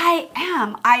today. I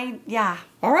am.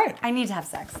 All right. I need to have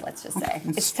sex, let's just say.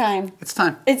 It's time. It's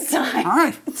time. It's time. All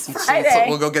right. It's Friday.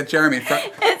 We'll go get Jeremy.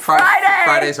 It's Friday.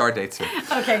 Friday's our date too.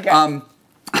 Okay,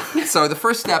 good. So the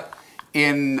first step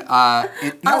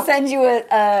I'll send you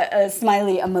a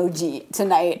smiley emoji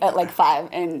tonight at like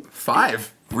 5.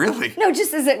 5? Really? No,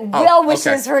 just as well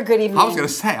wishes for a good evening. I was going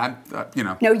to say,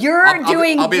 No,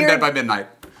 I'll be in bed by midnight.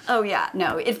 Oh, yeah.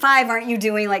 No, at 5, aren't you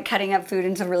doing like cutting up food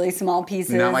into really small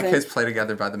pieces? No, my kids play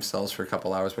together by themselves for a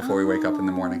couple hours before we wake up in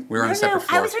the morning. We were on a separate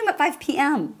floor. I was talking about 5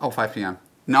 p.m. Oh, 5 p.m.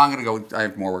 No, I'm going to go. I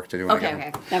have more work to do.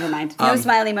 Okay. Never mind. No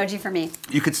smiley emoji for me.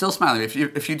 You could still smile at me.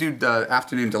 If you do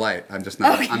afternoon delight, I'm just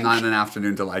not. I'm not an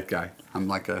afternoon delight guy. I'm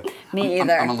like a. Me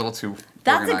either. I'm a little too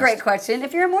That's organized. a great question.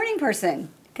 If you're a morning person,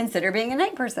 consider being a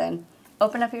night person.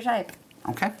 Open up your type.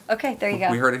 Okay. Okay, there you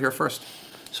go. We heard it here first.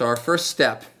 So our first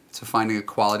step to finding a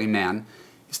quality man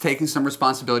is taking some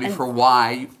responsibility for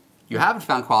why you haven't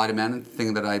found quality men. And the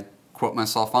thing that I quote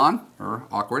myself on, or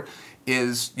awkward,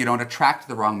 is you don't attract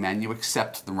the wrong men, you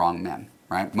accept the wrong men,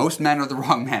 right? Most men are the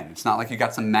wrong men. It's not like you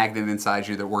got some magnet inside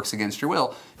you that works against your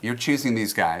will. You're choosing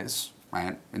these guys,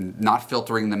 right, and not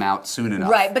filtering them out soon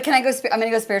enough. Right, but can I go, I'm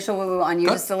going to go spiritual woo-woo on you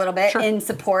just a little bit in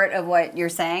support of what you're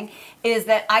saying, is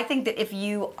that I think that if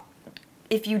you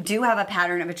do have a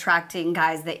pattern of attracting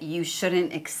guys that you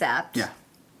shouldn't accept,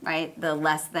 right, the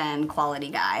less than quality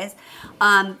guys,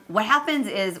 what happens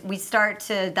is we start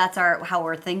to, that's how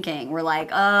we're thinking. We're like,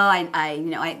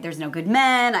 there's no good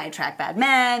men, I attract bad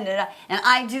men, and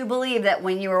I do believe that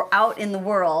when you're out in the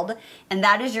world and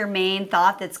that is your main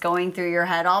thought that's going through your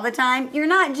head all the time, you're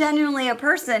not genuinely a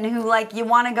person who like you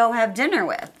want to go have dinner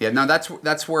with. Yeah, no,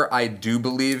 that's where I do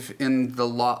believe in the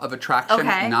law of attraction.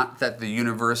 Okay. Not that the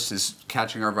universe is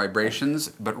catching our vibrations,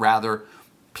 but rather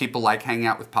people like hanging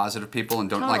out with positive people and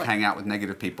don't like hanging out with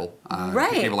negative people.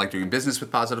 Right. People like doing business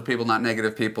with positive people, not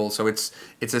negative people. So it's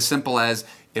as simple as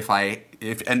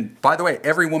and by the way,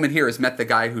 every woman here has met the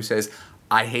guy who says,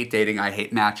 I hate dating, I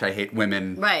hate Match, I hate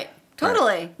women. Right.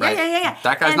 Totally. Right. Yeah.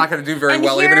 That guy's not going to do very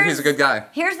well, even if he's a good guy.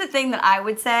 Here's the thing that I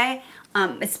would say,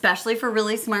 especially for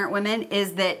really smart women,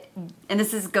 is that,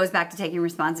 and goes back to taking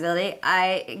responsibility,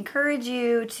 I encourage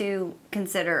you to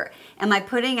consider, am I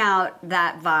putting out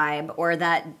that vibe or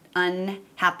that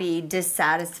unhappy,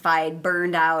 dissatisfied,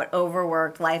 burned out,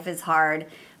 overworked, life is hard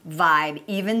vibe,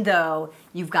 even though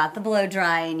you've got the blow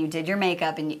dry and you did your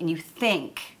makeup and you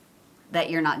think that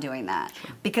you're not doing that.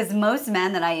 Sure. Because most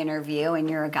men that I interview, and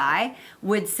you're a guy,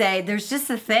 would say there's just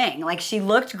a thing. Like, she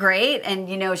looked great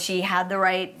and, she had the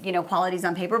right, qualities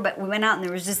on paper, but we went out and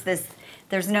there was just this,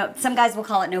 some guys will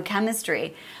call it no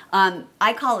chemistry.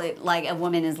 I call it like a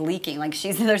woman is leaking. Like,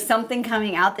 there's something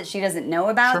coming out that she doesn't know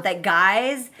about. Sure. That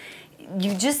guys,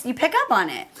 you pick up on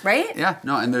it, right? Yeah,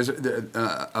 no, and there's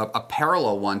a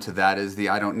parallel one to that is the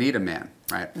I don't need a man,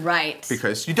 right? Right.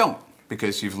 Because you don't.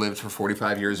 Because you've lived for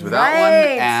 45 years without one,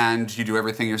 and you do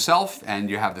everything yourself, and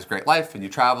you have this great life, and you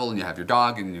travel, and you have your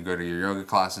dog, and you go to your yoga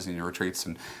classes and your retreats,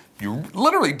 and you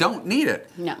literally don't need it.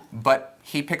 No. But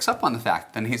he picks up on the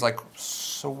fact, and he's like,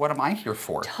 so what am I here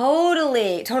for?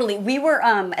 Totally. We were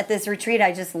at this retreat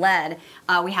I just led.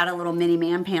 We had a little mini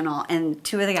man panel, and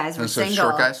 2 of the guys were single.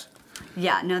 Short guys?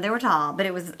 Yeah, no, they were tall, but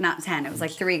it was not 10. It was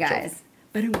like 3 guys.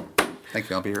 Thank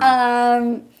you, I'll be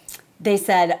here. They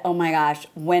said, oh my gosh,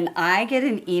 when I get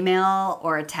an email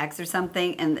or a text or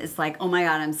something and it's like, oh my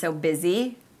God, I'm so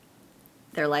busy,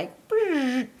 they're like,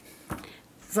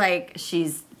 it's like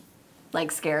she's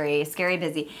like scary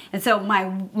busy. And so my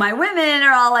women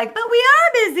are all like, but we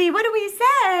are busy. What do we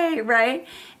say? Right?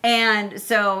 And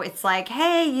so it's like,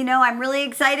 hey, I'm really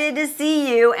excited to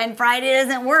see you. And Friday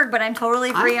doesn't work, but I'm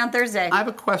totally free on Thursday. I have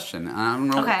a question. I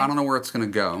don't know where it's going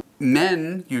to go.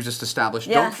 Men, you just established,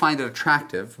 don't find it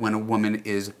attractive when a woman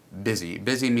is busy.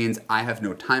 Busy means I have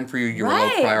no time for you. You're a low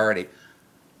priority.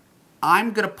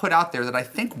 I'm going to put out there that I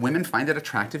think women find it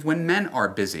attractive when men are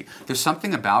busy. There's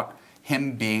something about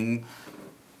him being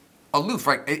aloof,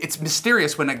 right? It's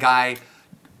mysterious when a guy,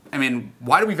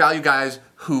 why do we value guys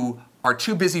who are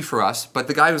too busy for us, but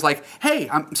the guy who's like, hey,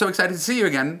 I'm so excited to see you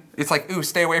again, it's like, ooh,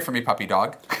 stay away from me, puppy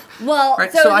dog. Well,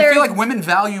 right? So I feel like women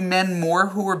value men more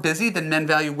who are busy than men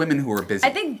value women who are busy.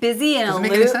 I think busy and aloof.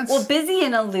 Doesn't make any sense? Well, busy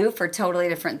and aloof are totally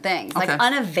different things. Okay. Like,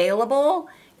 unavailable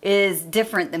is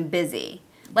different than busy.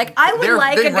 Like, I would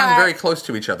like a guy. They run very close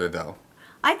to each other, though.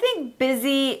 I think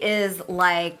busy is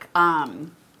like,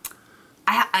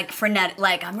 frenetic,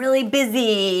 like, I'm really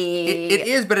busy. It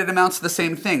is, but it amounts to the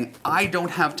same thing. I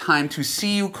don't have time to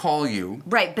see you, call you.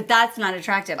 Right, but that's not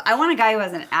attractive. I want a guy who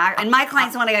has an and my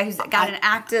clients want a guy who's got an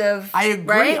active. I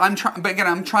agree. Right? But again,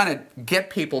 I'm trying to get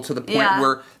people to the point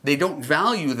where they don't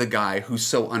value the guy who's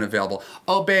so unavailable.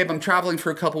 Oh, babe, I'm traveling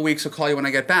for a couple weeks. I'll call you when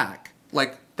I get back.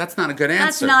 Like, that's not a good answer.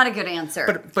 That's not a good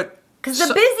answer. But. Because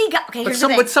the busy guy. Okay, here's the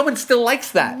thing. But someone still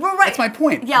likes that. Right. That's my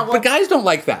point. Yeah. Well, but guys don't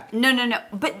like that. No.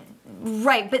 But.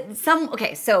 Right, but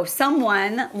so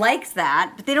someone likes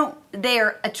that, but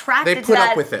they're attracted to that. They put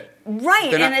up with it.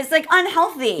 Right, and it's like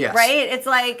unhealthy, right? It's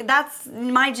like, that's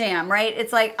my jam, right?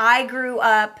 It's like, I grew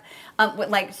up with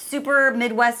like super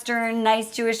Midwestern,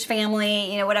 nice Jewish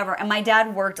family, whatever, and my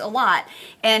dad worked a lot,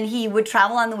 and he would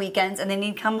travel on the weekends, and then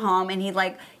he'd come home, and he'd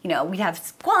like, we'd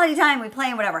have quality time, we'd play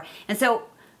and whatever, and so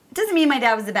doesn't mean my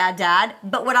dad was a bad dad,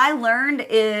 but what I learned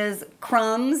is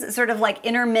crumbs, sort of like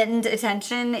intermittent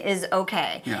attention is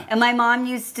okay. Yeah. And my mom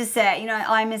used to say, oh,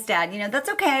 I miss dad. That's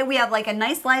okay. We have like a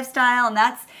nice lifestyle, and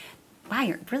that's, wow,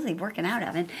 you're really working out,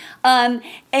 Evan.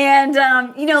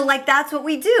 Like, that's what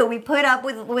we do. We put up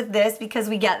with this because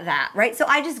we get that, right? So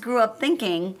I just grew up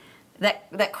thinking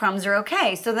that crumbs are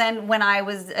okay. So then when I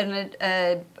was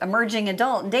an emerging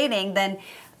adult and dating, then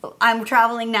I'm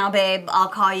traveling now, babe. I'll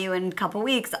call you in a couple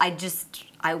weeks. I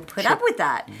put up with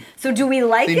that. So do we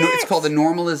like it? It's called the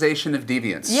normalization of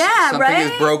deviance. Yeah, Something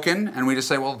is broken, and we just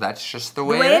say, well, that's just the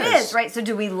way it is. Right? So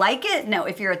do we like it? No.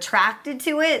 If you're attracted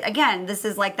to it, again, this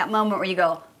is like that moment where you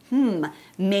go,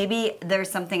 maybe there's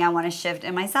something I want to shift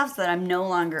in myself so that I'm no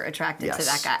longer attracted to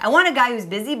that guy. I want a guy who's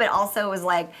busy, but also is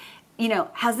like,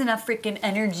 has enough freaking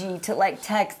energy to like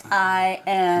text, I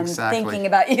am thinking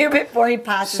about you before he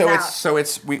passes out. So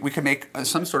we can make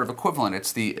some sort of equivalent.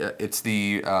 It's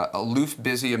the aloof,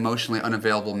 busy, emotionally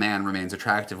unavailable man remains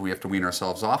attractive. We have to wean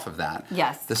ourselves off of that.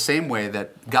 Yes. The same way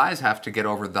that guys have to get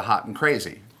over the hot and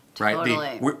crazy. right?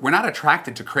 Totally. We're not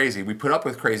attracted to crazy. We put up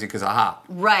with crazy because aha.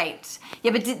 Right.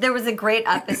 Yeah, but there was a great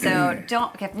episode.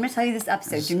 Okay, I'm going to tell you this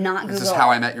episode. Do not Google it. This is How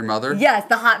I Met Your Mother? Yes,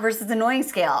 the hot versus annoying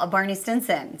scale of Barney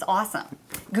Stinson. It's awesome.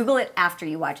 Google it after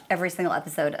you watch every single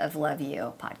episode of Love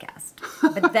You podcast.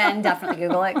 But then definitely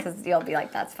Google it because you'll be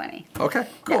like, that's funny. Okay,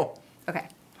 cool. Yeah. Okay.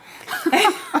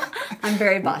 I'm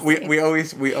very bossy. We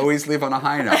always leave on a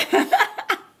high note.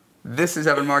 This is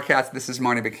Evan Markatz. This is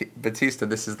Marni Battista.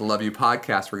 This is the Love You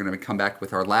podcast. We're going to come back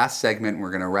with our last segment.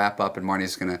 We're going to wrap up, and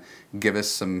Marni's going to give us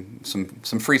some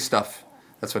free stuff.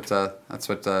 That's what.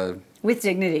 With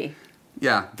dignity.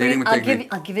 Yeah, dating with dignity.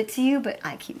 I'll give it to you, but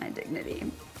I keep my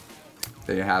dignity.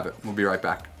 There you have it. We'll be right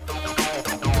back.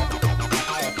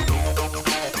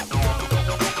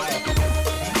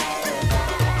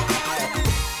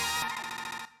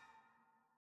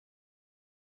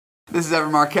 This is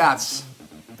Evan Markatz.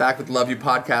 Back with Love You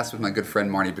podcast with my good friend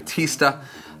Marni Battista.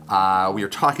 We are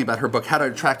talking about her book, How to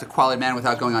Attract a Quality Man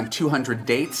Without Going on 200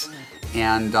 Dates.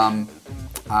 And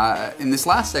in this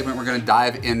last segment, we're going to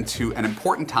dive into an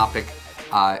important topic.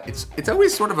 It's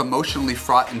always sort of emotionally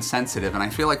fraught and sensitive, and I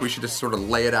feel like we should just sort of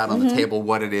lay it out on the table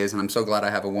what it is. And I'm so glad I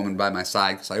have a woman by my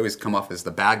side because I always come off as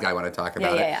the bad guy when I talk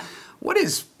about it. What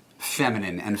is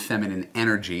feminine and feminine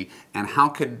energy, and how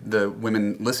could the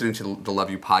women listening to the Love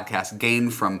You podcast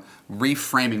gain from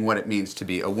reframing what it means to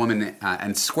be a woman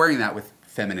and squaring that with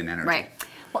feminine energy? Right.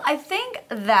 Well, I think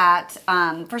that,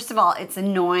 first of all, it's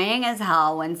annoying as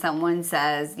hell when someone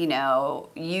says,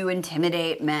 you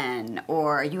intimidate men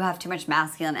or you have too much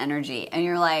masculine energy. And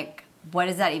you're like, what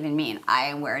does that even mean?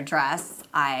 I wear a dress.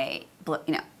 I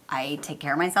take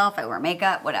care of myself. I wear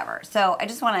makeup, whatever. So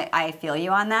I feel you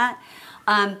on that.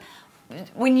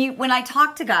 When I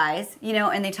talk to guys,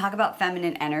 and they talk about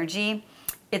feminine energy,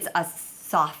 it's a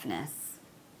softness.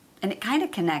 And it kind of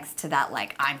connects to that,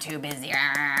 like, I'm too busy,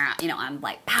 I'm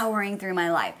like powering through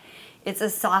my life. It's a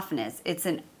softness, it's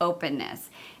an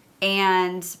openness.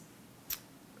 And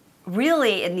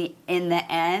really, in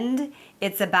the end,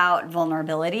 it's about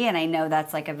vulnerability. And I know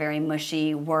that's like a very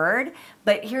mushy word,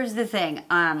 but here's the thing.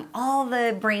 All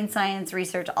the brain science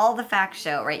research, all the facts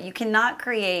show, right? You cannot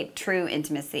create true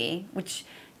intimacy, which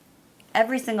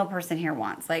every single person here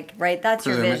wants, like, right? That's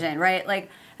your vision, right?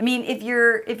 Like, I mean, if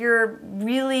you're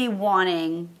really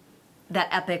wanting that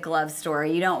epic love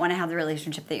story, you don't want to have the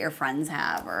relationship that your friends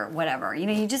have or whatever. You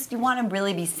want to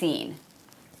really be seen.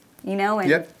 And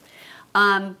yep.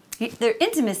 Their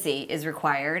intimacy is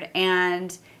required,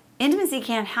 and intimacy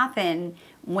can't happen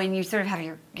when you sort of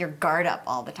have your guard up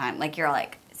all the time. Like, you're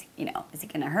like, is he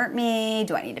going to hurt me?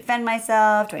 Do I need to defend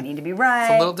myself? Do I need to be right?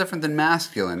 It's a little different than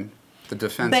masculine. The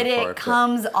defensive but it part,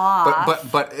 comes off.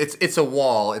 But it's a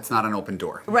wall. It's not an open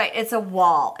door. Right, it's a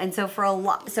wall, and so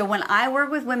so when I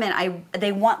work with women,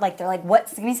 they're like,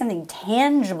 give me something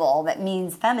tangible that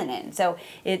means feminine. So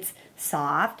it's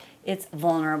soft, it's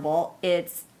vulnerable,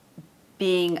 it's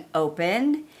being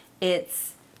open,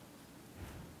 it's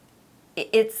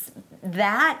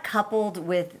that coupled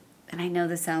with, and I know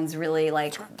this sounds really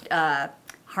like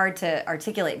hard to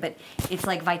articulate, but it's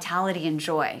like vitality and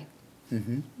joy.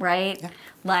 Mm-hmm. Right? Yeah.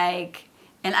 Like,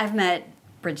 and I've met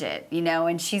Bridget,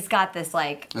 and she's got this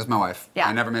like... That's my wife. Yeah.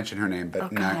 I never mentioned her name,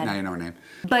 but now you know her name.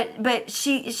 But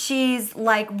she's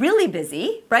like really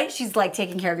busy, right? She's like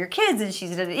taking care of your kids, and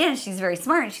she's very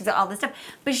smart, and she's got all this stuff.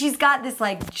 But she's got this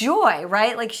like joy,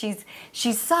 right? Like she's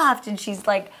soft, and she's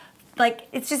like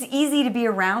it's just easy to be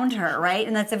around her, right?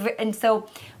 And so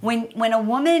when a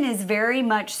woman is very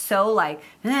much so like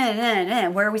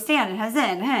where are we standing? How's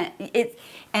it?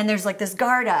 And there's like this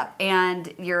guard up,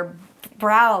 and your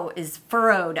brow is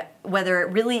furrowed, whether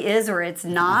it really is or it's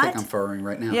not. I think I'm furrowing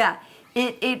right now. Yeah,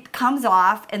 it comes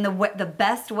off, and the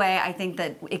best way I think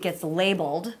that it gets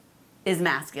labeled is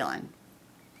masculine.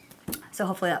 So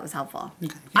hopefully that was helpful.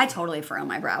 Okay. I totally furrow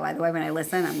my brow, by the way, when I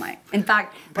listen. I'm like, in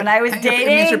fact, when I was dating... It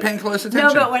means you're paying close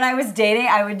attention. No, but when I was dating,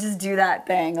 I would just do that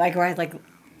thing, like where I like,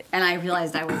 and I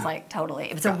realized I was like totally...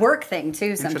 It's a work thing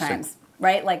too sometimes,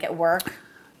 right? Like at work.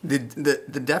 The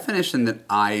definition that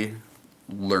I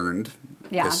learned,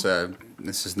 this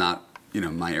is not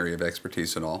my area of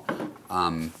expertise at all.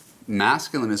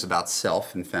 Masculine is about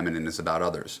self and feminine is about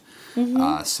others.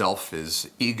 Mm-hmm. Self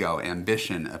is ego,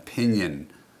 ambition,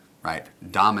 opinion, right?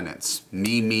 Dominance,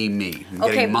 me.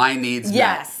 Getting my needs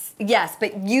met. Yes,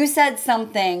 but you said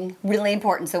something really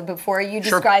important. So before you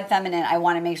describe feminine, I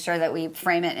want to make sure that we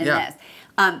frame it in this.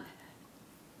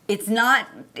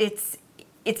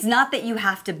 It's not that you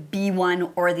have to be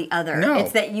one or the other. No.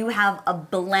 It's that you have a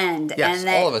blend. Yes, and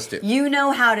that all of us do. You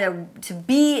know how to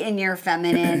be in your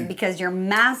feminine because your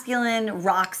masculine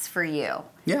rocks for you.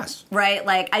 Yes. Right?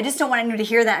 Like, I just don't want anyone to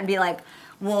hear that and be like,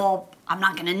 well, I'm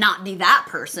not going to not be that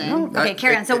person. No, okay,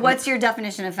 carry on. So what's your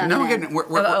definition of feminine? No, again,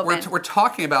 we're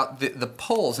talking about the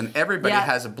poles, and everybody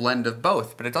has a blend of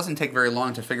both, but it doesn't take very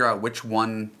long to figure out which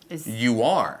one you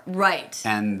are. Right.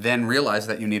 And then realize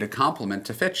that you need a complement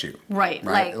to fit you. Right.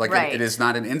 It is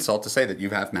not an insult to say that you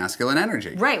have masculine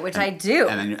energy. Right, which I do.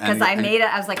 Because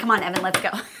I was like, come on, Evan, let's go.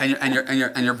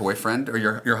 And your boyfriend or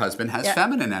your husband has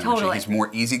feminine energy. Totally. He's a more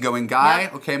easygoing guy.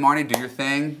 Yep. Okay, Marni, do your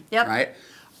thing. Yep. Right?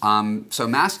 So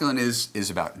masculine is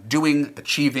about doing,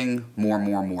 achieving,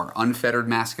 more. Unfettered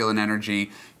masculine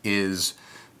energy is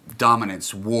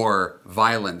dominance, war,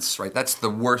 violence, right? That's the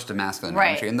worst of masculine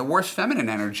energy. And the worst feminine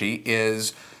energy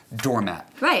is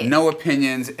doormat. Right. No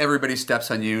opinions, everybody steps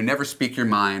on you, never speak your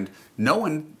mind. No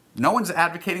one's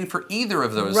advocating for either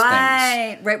of those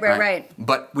things. Right.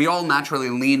 But we all naturally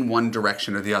lean one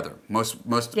direction or the other. Most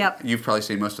You've probably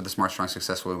seen most of the smart, strong,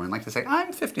 successful women like to say,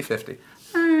 I'm 50-50.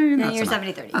 And you're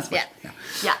 70-30.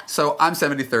 Yeah. So I'm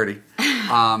 70-30.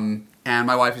 And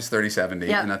my wife is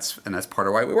 30-70. And that's part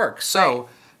of why we work. So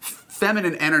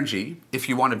feminine energy, if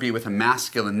you want to be with a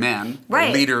masculine man,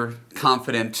 a leader,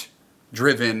 confident,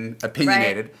 driven,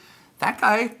 opinionated, that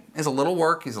guy is a little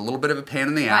work, he's a little bit of a pain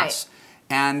in the ass.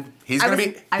 And he's going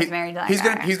to be. I was married to that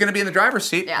guy. He's going to be in the driver's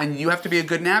seat, and you have to be a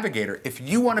good navigator. If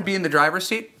you want to be in the driver's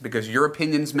seat because your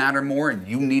opinions matter more, and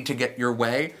you need to get your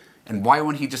way, and why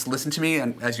won't he just listen to me?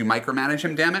 And as you micromanage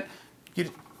him, damn it,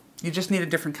 you just need a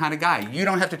different kind of guy. You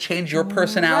don't have to change your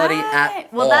personality at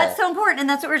all. Well, that's so important, and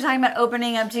that's what we're talking about,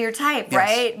 opening up to your type,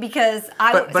 right? Because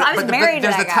I was married to that guy.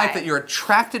 There's the type that you're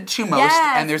attracted to most,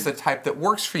 and there's the type that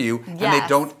works for you, and they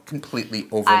don't completely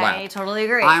overlap. I totally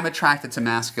agree. I'm attracted to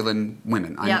masculine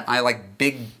women. I like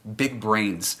big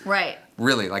brains. Right.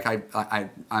 Really, like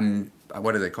I'm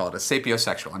what do they call it? A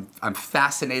sapiosexual. I'm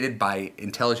fascinated by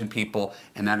intelligent people,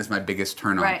 and that is my biggest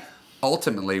turn on. Right.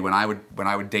 Ultimately, when I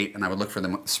would date and I would look for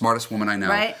the smartest woman I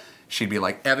know, she'd be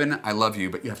like, Evan, I love you,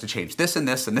 but you have to change this and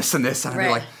this and this and this. And I'd be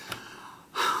like,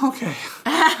 okay.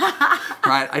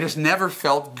 Right? I just never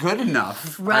felt good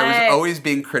enough. I was always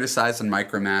being criticized and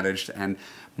micromanaged. And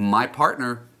my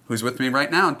partner, who's with me right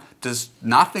now, does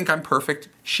not think I'm perfect.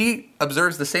 She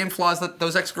observes the same flaws that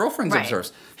those ex-girlfriends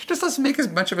observes. She just doesn't make as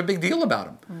much of a big deal about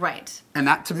them. Right. And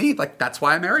that, to me, that's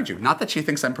why I married you. Not that she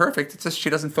thinks I'm perfect. It's just she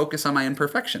doesn't focus on my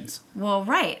imperfections. Well,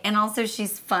 right. And also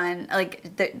she's fun.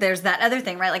 Like, there's that other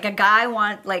thing, right? Like, a guy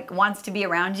wants to be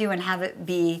around you and have it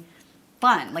be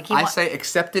fun. Like I say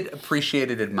accepted,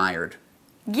 appreciated, admired.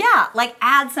 Yeah, like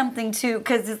add something to,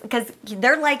 because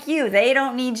they're like you. They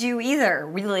don't need you either,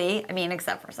 really. I mean,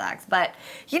 except for sex. But,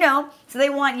 so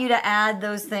they want you to add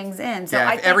those things in. So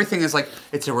I think everything is like,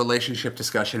 it's a relationship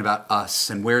discussion about us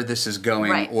and where this is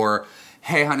going. Or,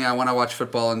 hey, honey, I want to watch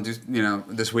football and do,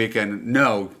 this weekend.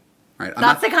 No. Right.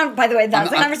 By the way,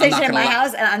 that's the conversation in my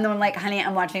house. And I'm the one like, honey,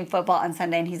 I'm watching football on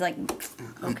Sunday. And he's like,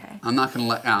 okay. I'm not going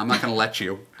to let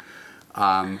you.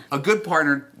 A good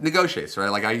partner negotiates, right?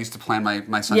 Like I used to plan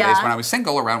my Sundays when I was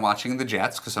single around watching the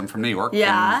Jets because I'm from New York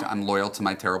and I'm loyal to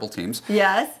my terrible teams.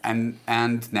 Yes. And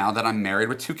now that I'm married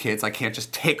with 2 kids, I can't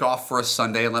just take off for a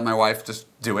Sunday and let my wife just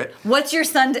do it. What's your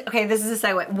Sunday? Okay, this is a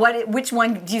segue. Which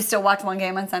one do you still watch one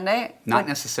game on Sunday? Not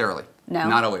necessarily. No.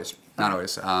 Not always. Not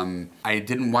always. I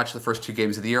didn't watch the first 2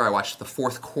 games of the year. I watched the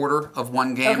 4th quarter of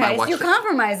one game. Okay, so you're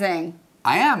compromising.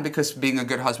 I am, because being a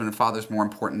good husband and father is more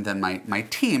important than my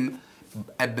team.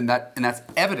 And that's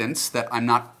evidence that I'm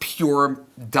not pure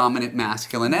dominant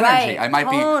masculine energy. I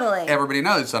might be, everybody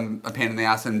knows I'm a pain in the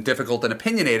ass and difficult and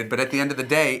opinionated, but at the end of the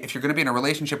day, if you're going to be in a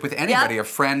relationship with anybody, a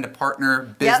friend, a partner,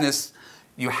 business,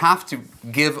 you have to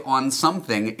give on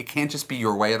something. It can't just be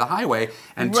your way or the highway.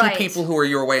 And 2 people who are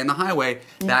your way and the highway,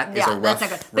 that is a rough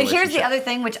that's not good. But here's the other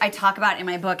thing, which I talk about in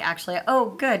my book, actually. Oh,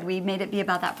 good. We made it be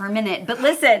about that for a minute. But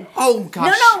listen. Oh,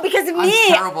 gosh. No, because of me.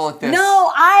 I'm terrible at this.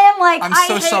 No, I am like, I'm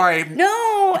so sorry.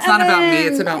 No, it's not about me.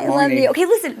 It's about Marni. Okay,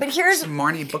 listen. But here's. It's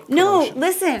Marni book promotion. No,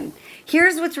 listen.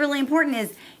 Here's what's really important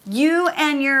is you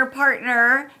and your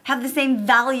partner have the same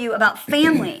value about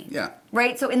family.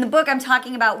 Right? So in the book, I'm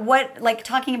talking about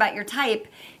talking about your type,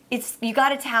 you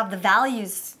got to have the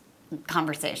values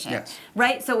conversation.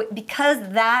 Right? So because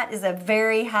that is a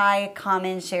very high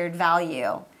common shared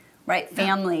value, right?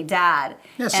 Family, dad.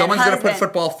 Yeah, someone's going to put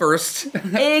football first.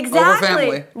 Exactly. Over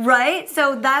family. Right?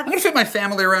 So that's. I'm going to fit my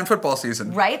family around football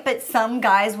season. Right? But some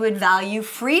guys would value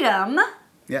freedom.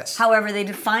 Yes. However they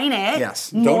define it.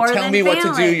 Yes. Don't tell me what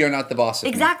to do. You're not the boss of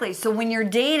me. Exactly. So when you're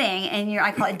dating, and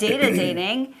I call it data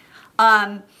dating,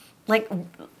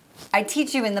 I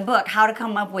teach you in the book how to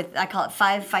come up with, I call it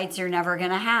 5 fights you're never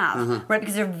going to have, right?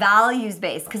 Because they're values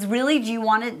based. Because really, do you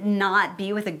want to not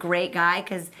be with a great guy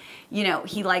because, you know,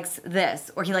 he likes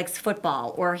this, or he likes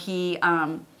football, or he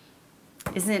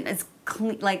isn't as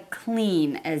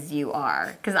clean as you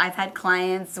are? Because I've had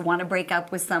clients want to break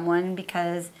up with someone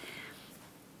because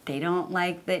they don't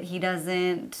like that he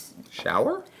doesn't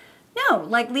shower. No,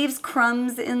 like leaves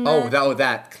crumbs in the...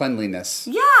 that cleanliness.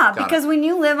 Yeah, because when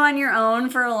you live on your own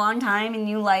for a long time and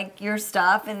you like your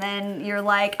stuff, and then you're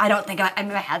like, I don't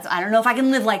know if I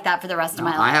can live like that for the rest of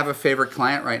my life. I have a favorite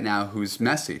client right now who's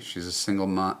messy. She's a single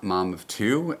mom of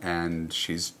 2, and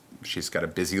she's got a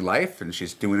busy life, and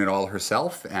she's doing it all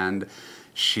herself, and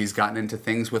she's gotten into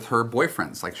things with her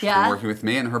boyfriends. Like, she's been working with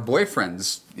me, and her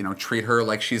boyfriends, you know, treat her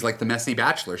like she's like the messy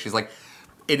bachelor. She's like,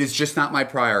 it is just not my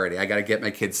priority. I got to get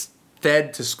my kids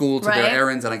fed to school to their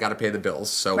errands, and I got to pay the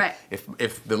bills. So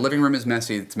if the living room is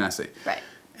messy, it's messy. Right.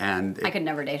 And I could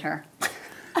never date her.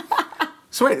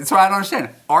 So I don't understand.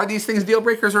 Are these things deal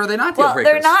breakers, or are they not deal breakers?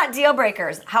 Well, they're not deal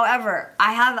breakers. However,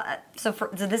 I have so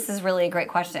this is really a great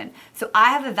question. So I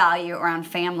have a value around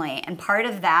family, and part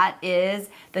of that is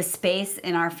the space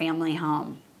in our family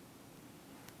home.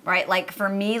 Right? Like for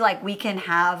me, like we can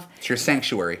have... It's your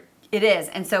sanctuary. It is.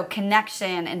 And so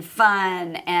connection and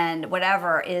fun and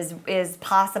whatever is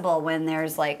possible when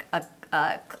there's like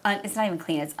it's not even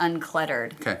clean, it's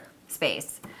uncluttered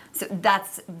space. So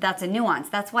that's a nuance.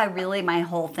 That's why really my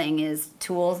whole thing is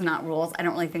tools, not rules. I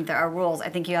don't really think there are rules. I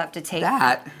think you have to take...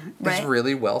 That is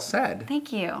really well said.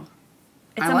 Thank you.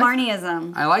 It's a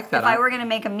Marniism. I like that. If I were going to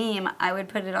make a meme, I would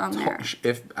put it on there.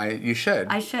 You should.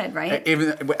 I should, right?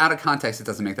 Even out of context, it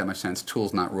doesn't make that much sense.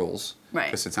 Tools, not rules. Right.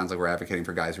 Because it sounds like we're advocating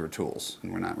for guys who are tools,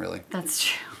 and we're not really. That's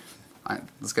true.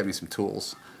 Let's get me some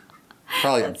tools.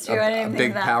 Probably a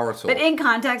big that. power tool. But in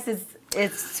context,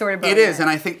 it's sort of... It is, and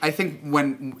I think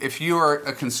if you are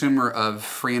a consumer of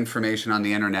free information on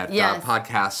the internet,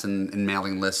 podcasts and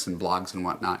mailing lists and blogs and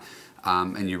whatnot,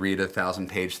 and you read a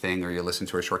 1,000-page thing or you listen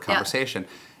to a short conversation,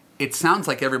 it sounds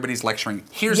like everybody's lecturing,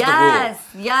 here's the rule. Yes.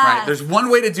 Right? There's one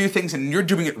way to do things, and you're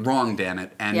doing it wrong, damn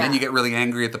it. And then you get really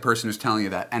angry at the person who's telling you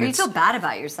that. And you feel bad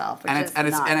about yourself, which is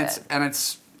not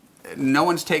good. No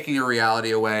one's taking your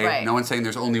reality away. Right. No one's saying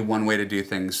there's only one way to do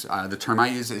things. The term I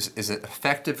use is it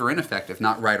effective or ineffective,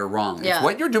 not right or wrong. Yeah. If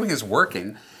what you're doing is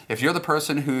working, if you're the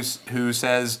person who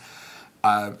says,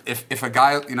 if a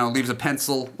guy leaves a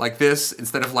pencil like this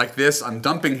instead of like this, I'm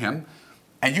dumping him,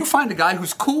 and you find a guy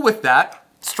who's cool with that,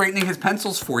 straightening his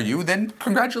pencils for you, then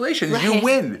congratulations, you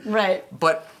win. Right.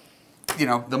 But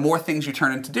the more things you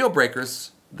turn into deal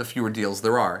breakers, the fewer deals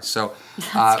there are. So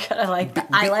that's good.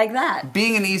 I like that.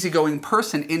 Being an easygoing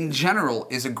person in general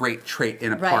is a great trait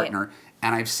in a partner,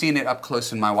 and I've seen it up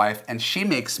close in my wife, and she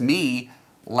makes me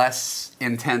less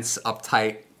intense,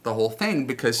 uptight, the whole thing,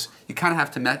 because you kind of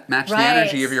have to match the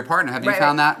energy of your partner. Have you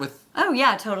found that with... Oh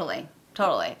yeah, totally.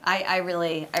 I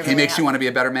really He makes you want to be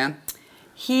a better man?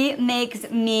 He makes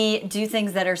me do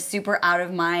things that are super out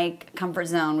of my comfort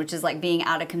zone, which is like being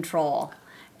out of control.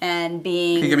 And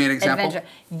being... Can you give me an example? Adventure.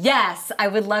 Yes, I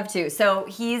would love to. So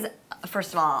he's,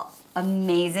 first of all,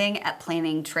 amazing at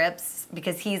planning trips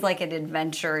because he's like an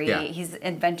adventure-y. Yeah. He's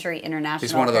adventure-y international.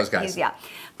 He's one of those guys.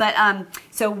 But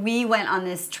so we went on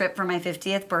this trip for my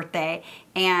 50th birthday,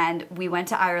 and we went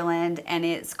to Ireland, and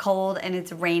it's cold and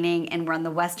it's raining, and we're on the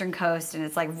western coast, and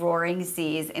it's like roaring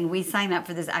seas, and we signed up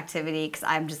for this activity because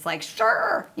I'm just like,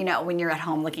 sure, when you're at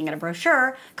home looking at a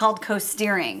brochure, called coast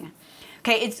steering.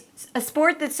 Okay, it's a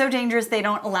sport that's so dangerous they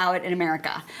don't allow it in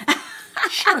America.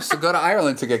 Sure, so go to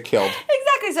Ireland to get killed.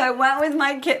 Exactly, so I went with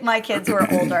my kids who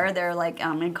are older. They're like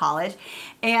in college.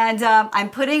 And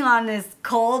I'm putting on this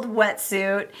cold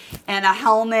wetsuit and a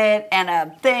helmet and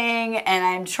a thing, and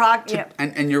I'm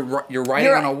And you're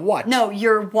riding on a what? No,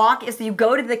 so you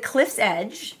go to the cliff's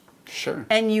edge. Sure.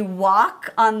 And you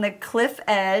walk on the cliff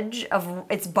edge of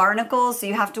it's barnacles, so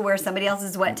you have to wear somebody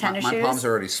else's wet tennis shoes. My palms are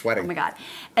already sweating. Oh my God.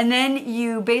 And then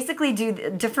you basically do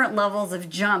different levels of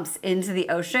jumps into the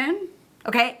ocean.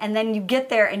 Okay? And then you get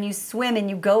there and you swim and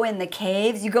you go in the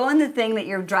caves. You go in the thing that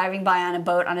you're driving by on a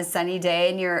boat on a sunny day,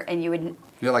 and you're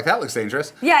like, that looks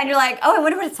dangerous. Yeah, and you're like, oh, I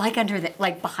wonder what it's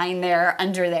like behind there,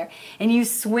 under there. And you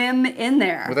swim in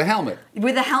there. With a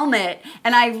helmet.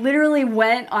 And I literally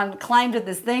climbed with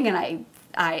this thing, and I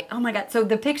oh my God. So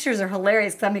the pictures are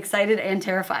hilarious because I'm excited and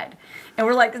terrified. And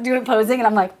we're like posing, and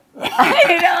I'm like,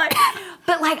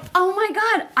 But like, oh my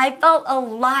God, I felt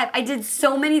alive. I did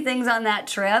so many things on that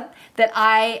trip that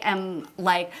I am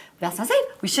like, that's not safe.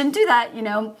 We shouldn't do that, you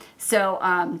know? So,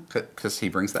 because he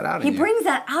brings that out in you. He brings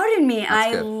that out in me. And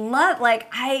I love,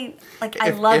 I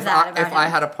love that about him. If I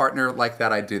had a partner like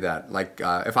that, I'd do that. Like,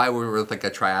 if I were with like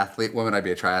a triathlete woman, I'd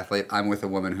be a triathlete. I'm with a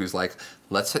woman who's like,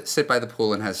 let's sit by the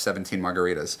pool and has 17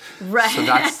 margaritas. Right. So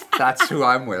that's who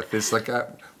I'm with. It's like,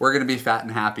 we're going to be fat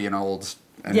and happy and old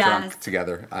and drunk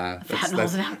together.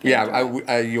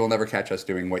 You will never catch us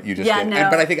doing what you just did. No.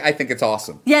 But I think it's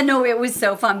awesome. Yeah, no, it was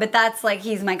so fun. But that's like,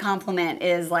 he's my compliment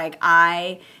is like,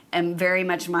 I am very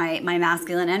much, my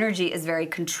masculine energy is very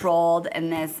controlled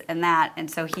and this and that. And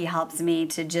so he helps me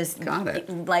to just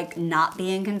like not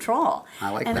be in control. I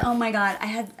like that. And oh my God,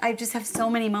 I just have so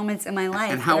many moments in my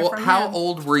life. And how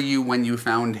old were you when you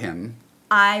found him?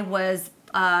 I was,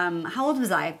 how old was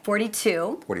I?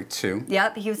 42. 42.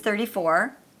 Yep, he was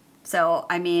 34. So,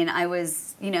 I mean, I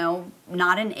was,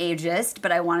 not an ageist,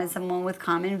 but I wanted someone with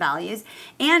common values.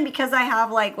 And because I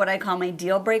have, like, what I call my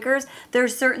deal breakers,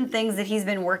 there's certain things that he's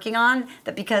been working on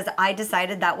that because I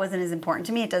decided that wasn't as important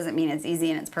to me, it doesn't mean it's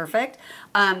easy and it's perfect.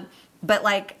 But,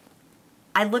 like,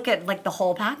 I look at, like, the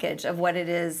whole package of what it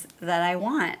is that I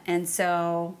want. And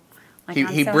so...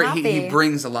 He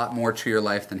brings a lot more to your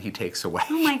life than he takes away.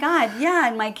 Oh my God, yeah,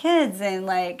 and my kids, and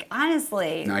like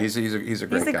honestly. No, he's a great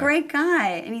guy. He's a great guy,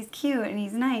 and he's cute, and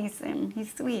he's nice, and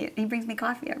he's sweet. He brings me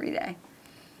coffee every day.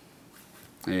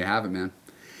 There you have it, man.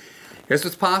 Here's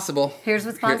what's possible. Here's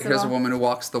a woman who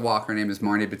walks the walk. Her name is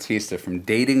Marni Battista from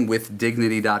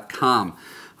datingwithdignity.com.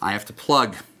 I have to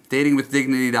plug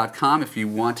datingwithdignity.com if you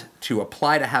want to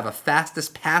apply to have a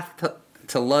fastest path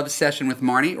to love session with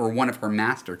Marni or one of her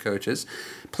master coaches.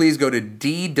 Please go to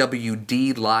dwdlive.com.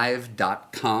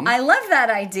 I love that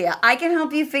idea. I can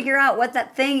help you figure out what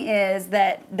that thing is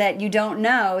that you don't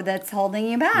know that's holding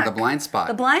you back. The blind spot.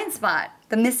 The blind spot.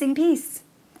 The missing piece.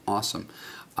 Awesome.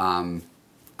 I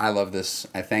love this.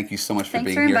 I thank you so much for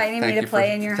being here. Thanks for inviting me to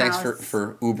play in your house. Thanks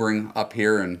for Ubering up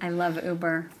here. I love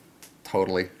Uber.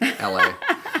 Totally. LA.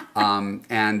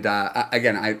 Again,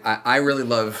 I really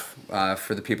love,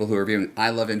 for the people who are viewing,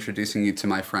 I love introducing you to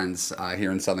my friends here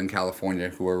in Southern California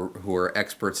who are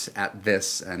experts at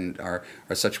this and are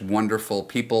such wonderful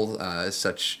people,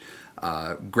 such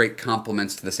great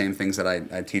compliments to the same things that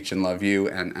I teach and love you,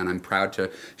 and I'm proud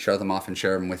to show them off and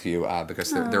share them with you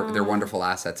because they're wonderful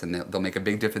assets and they'll make a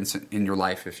big difference in your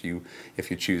life if you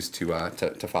choose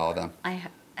to follow them.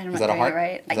 I'm not doing it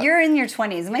right. You're in your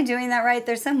 20s. Am I doing that right?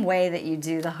 There's some way that you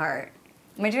do the heart.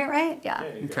 Am I doing it right? Yeah.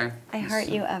 Okay. I heart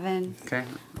you, Evan. Okay.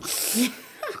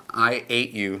 I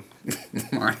ate you,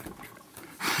 Marni.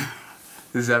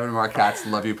 This is Evan Marcat's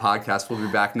Love You Podcast. We'll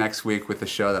be back next week with the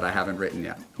show that I haven't written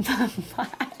yet. Bye.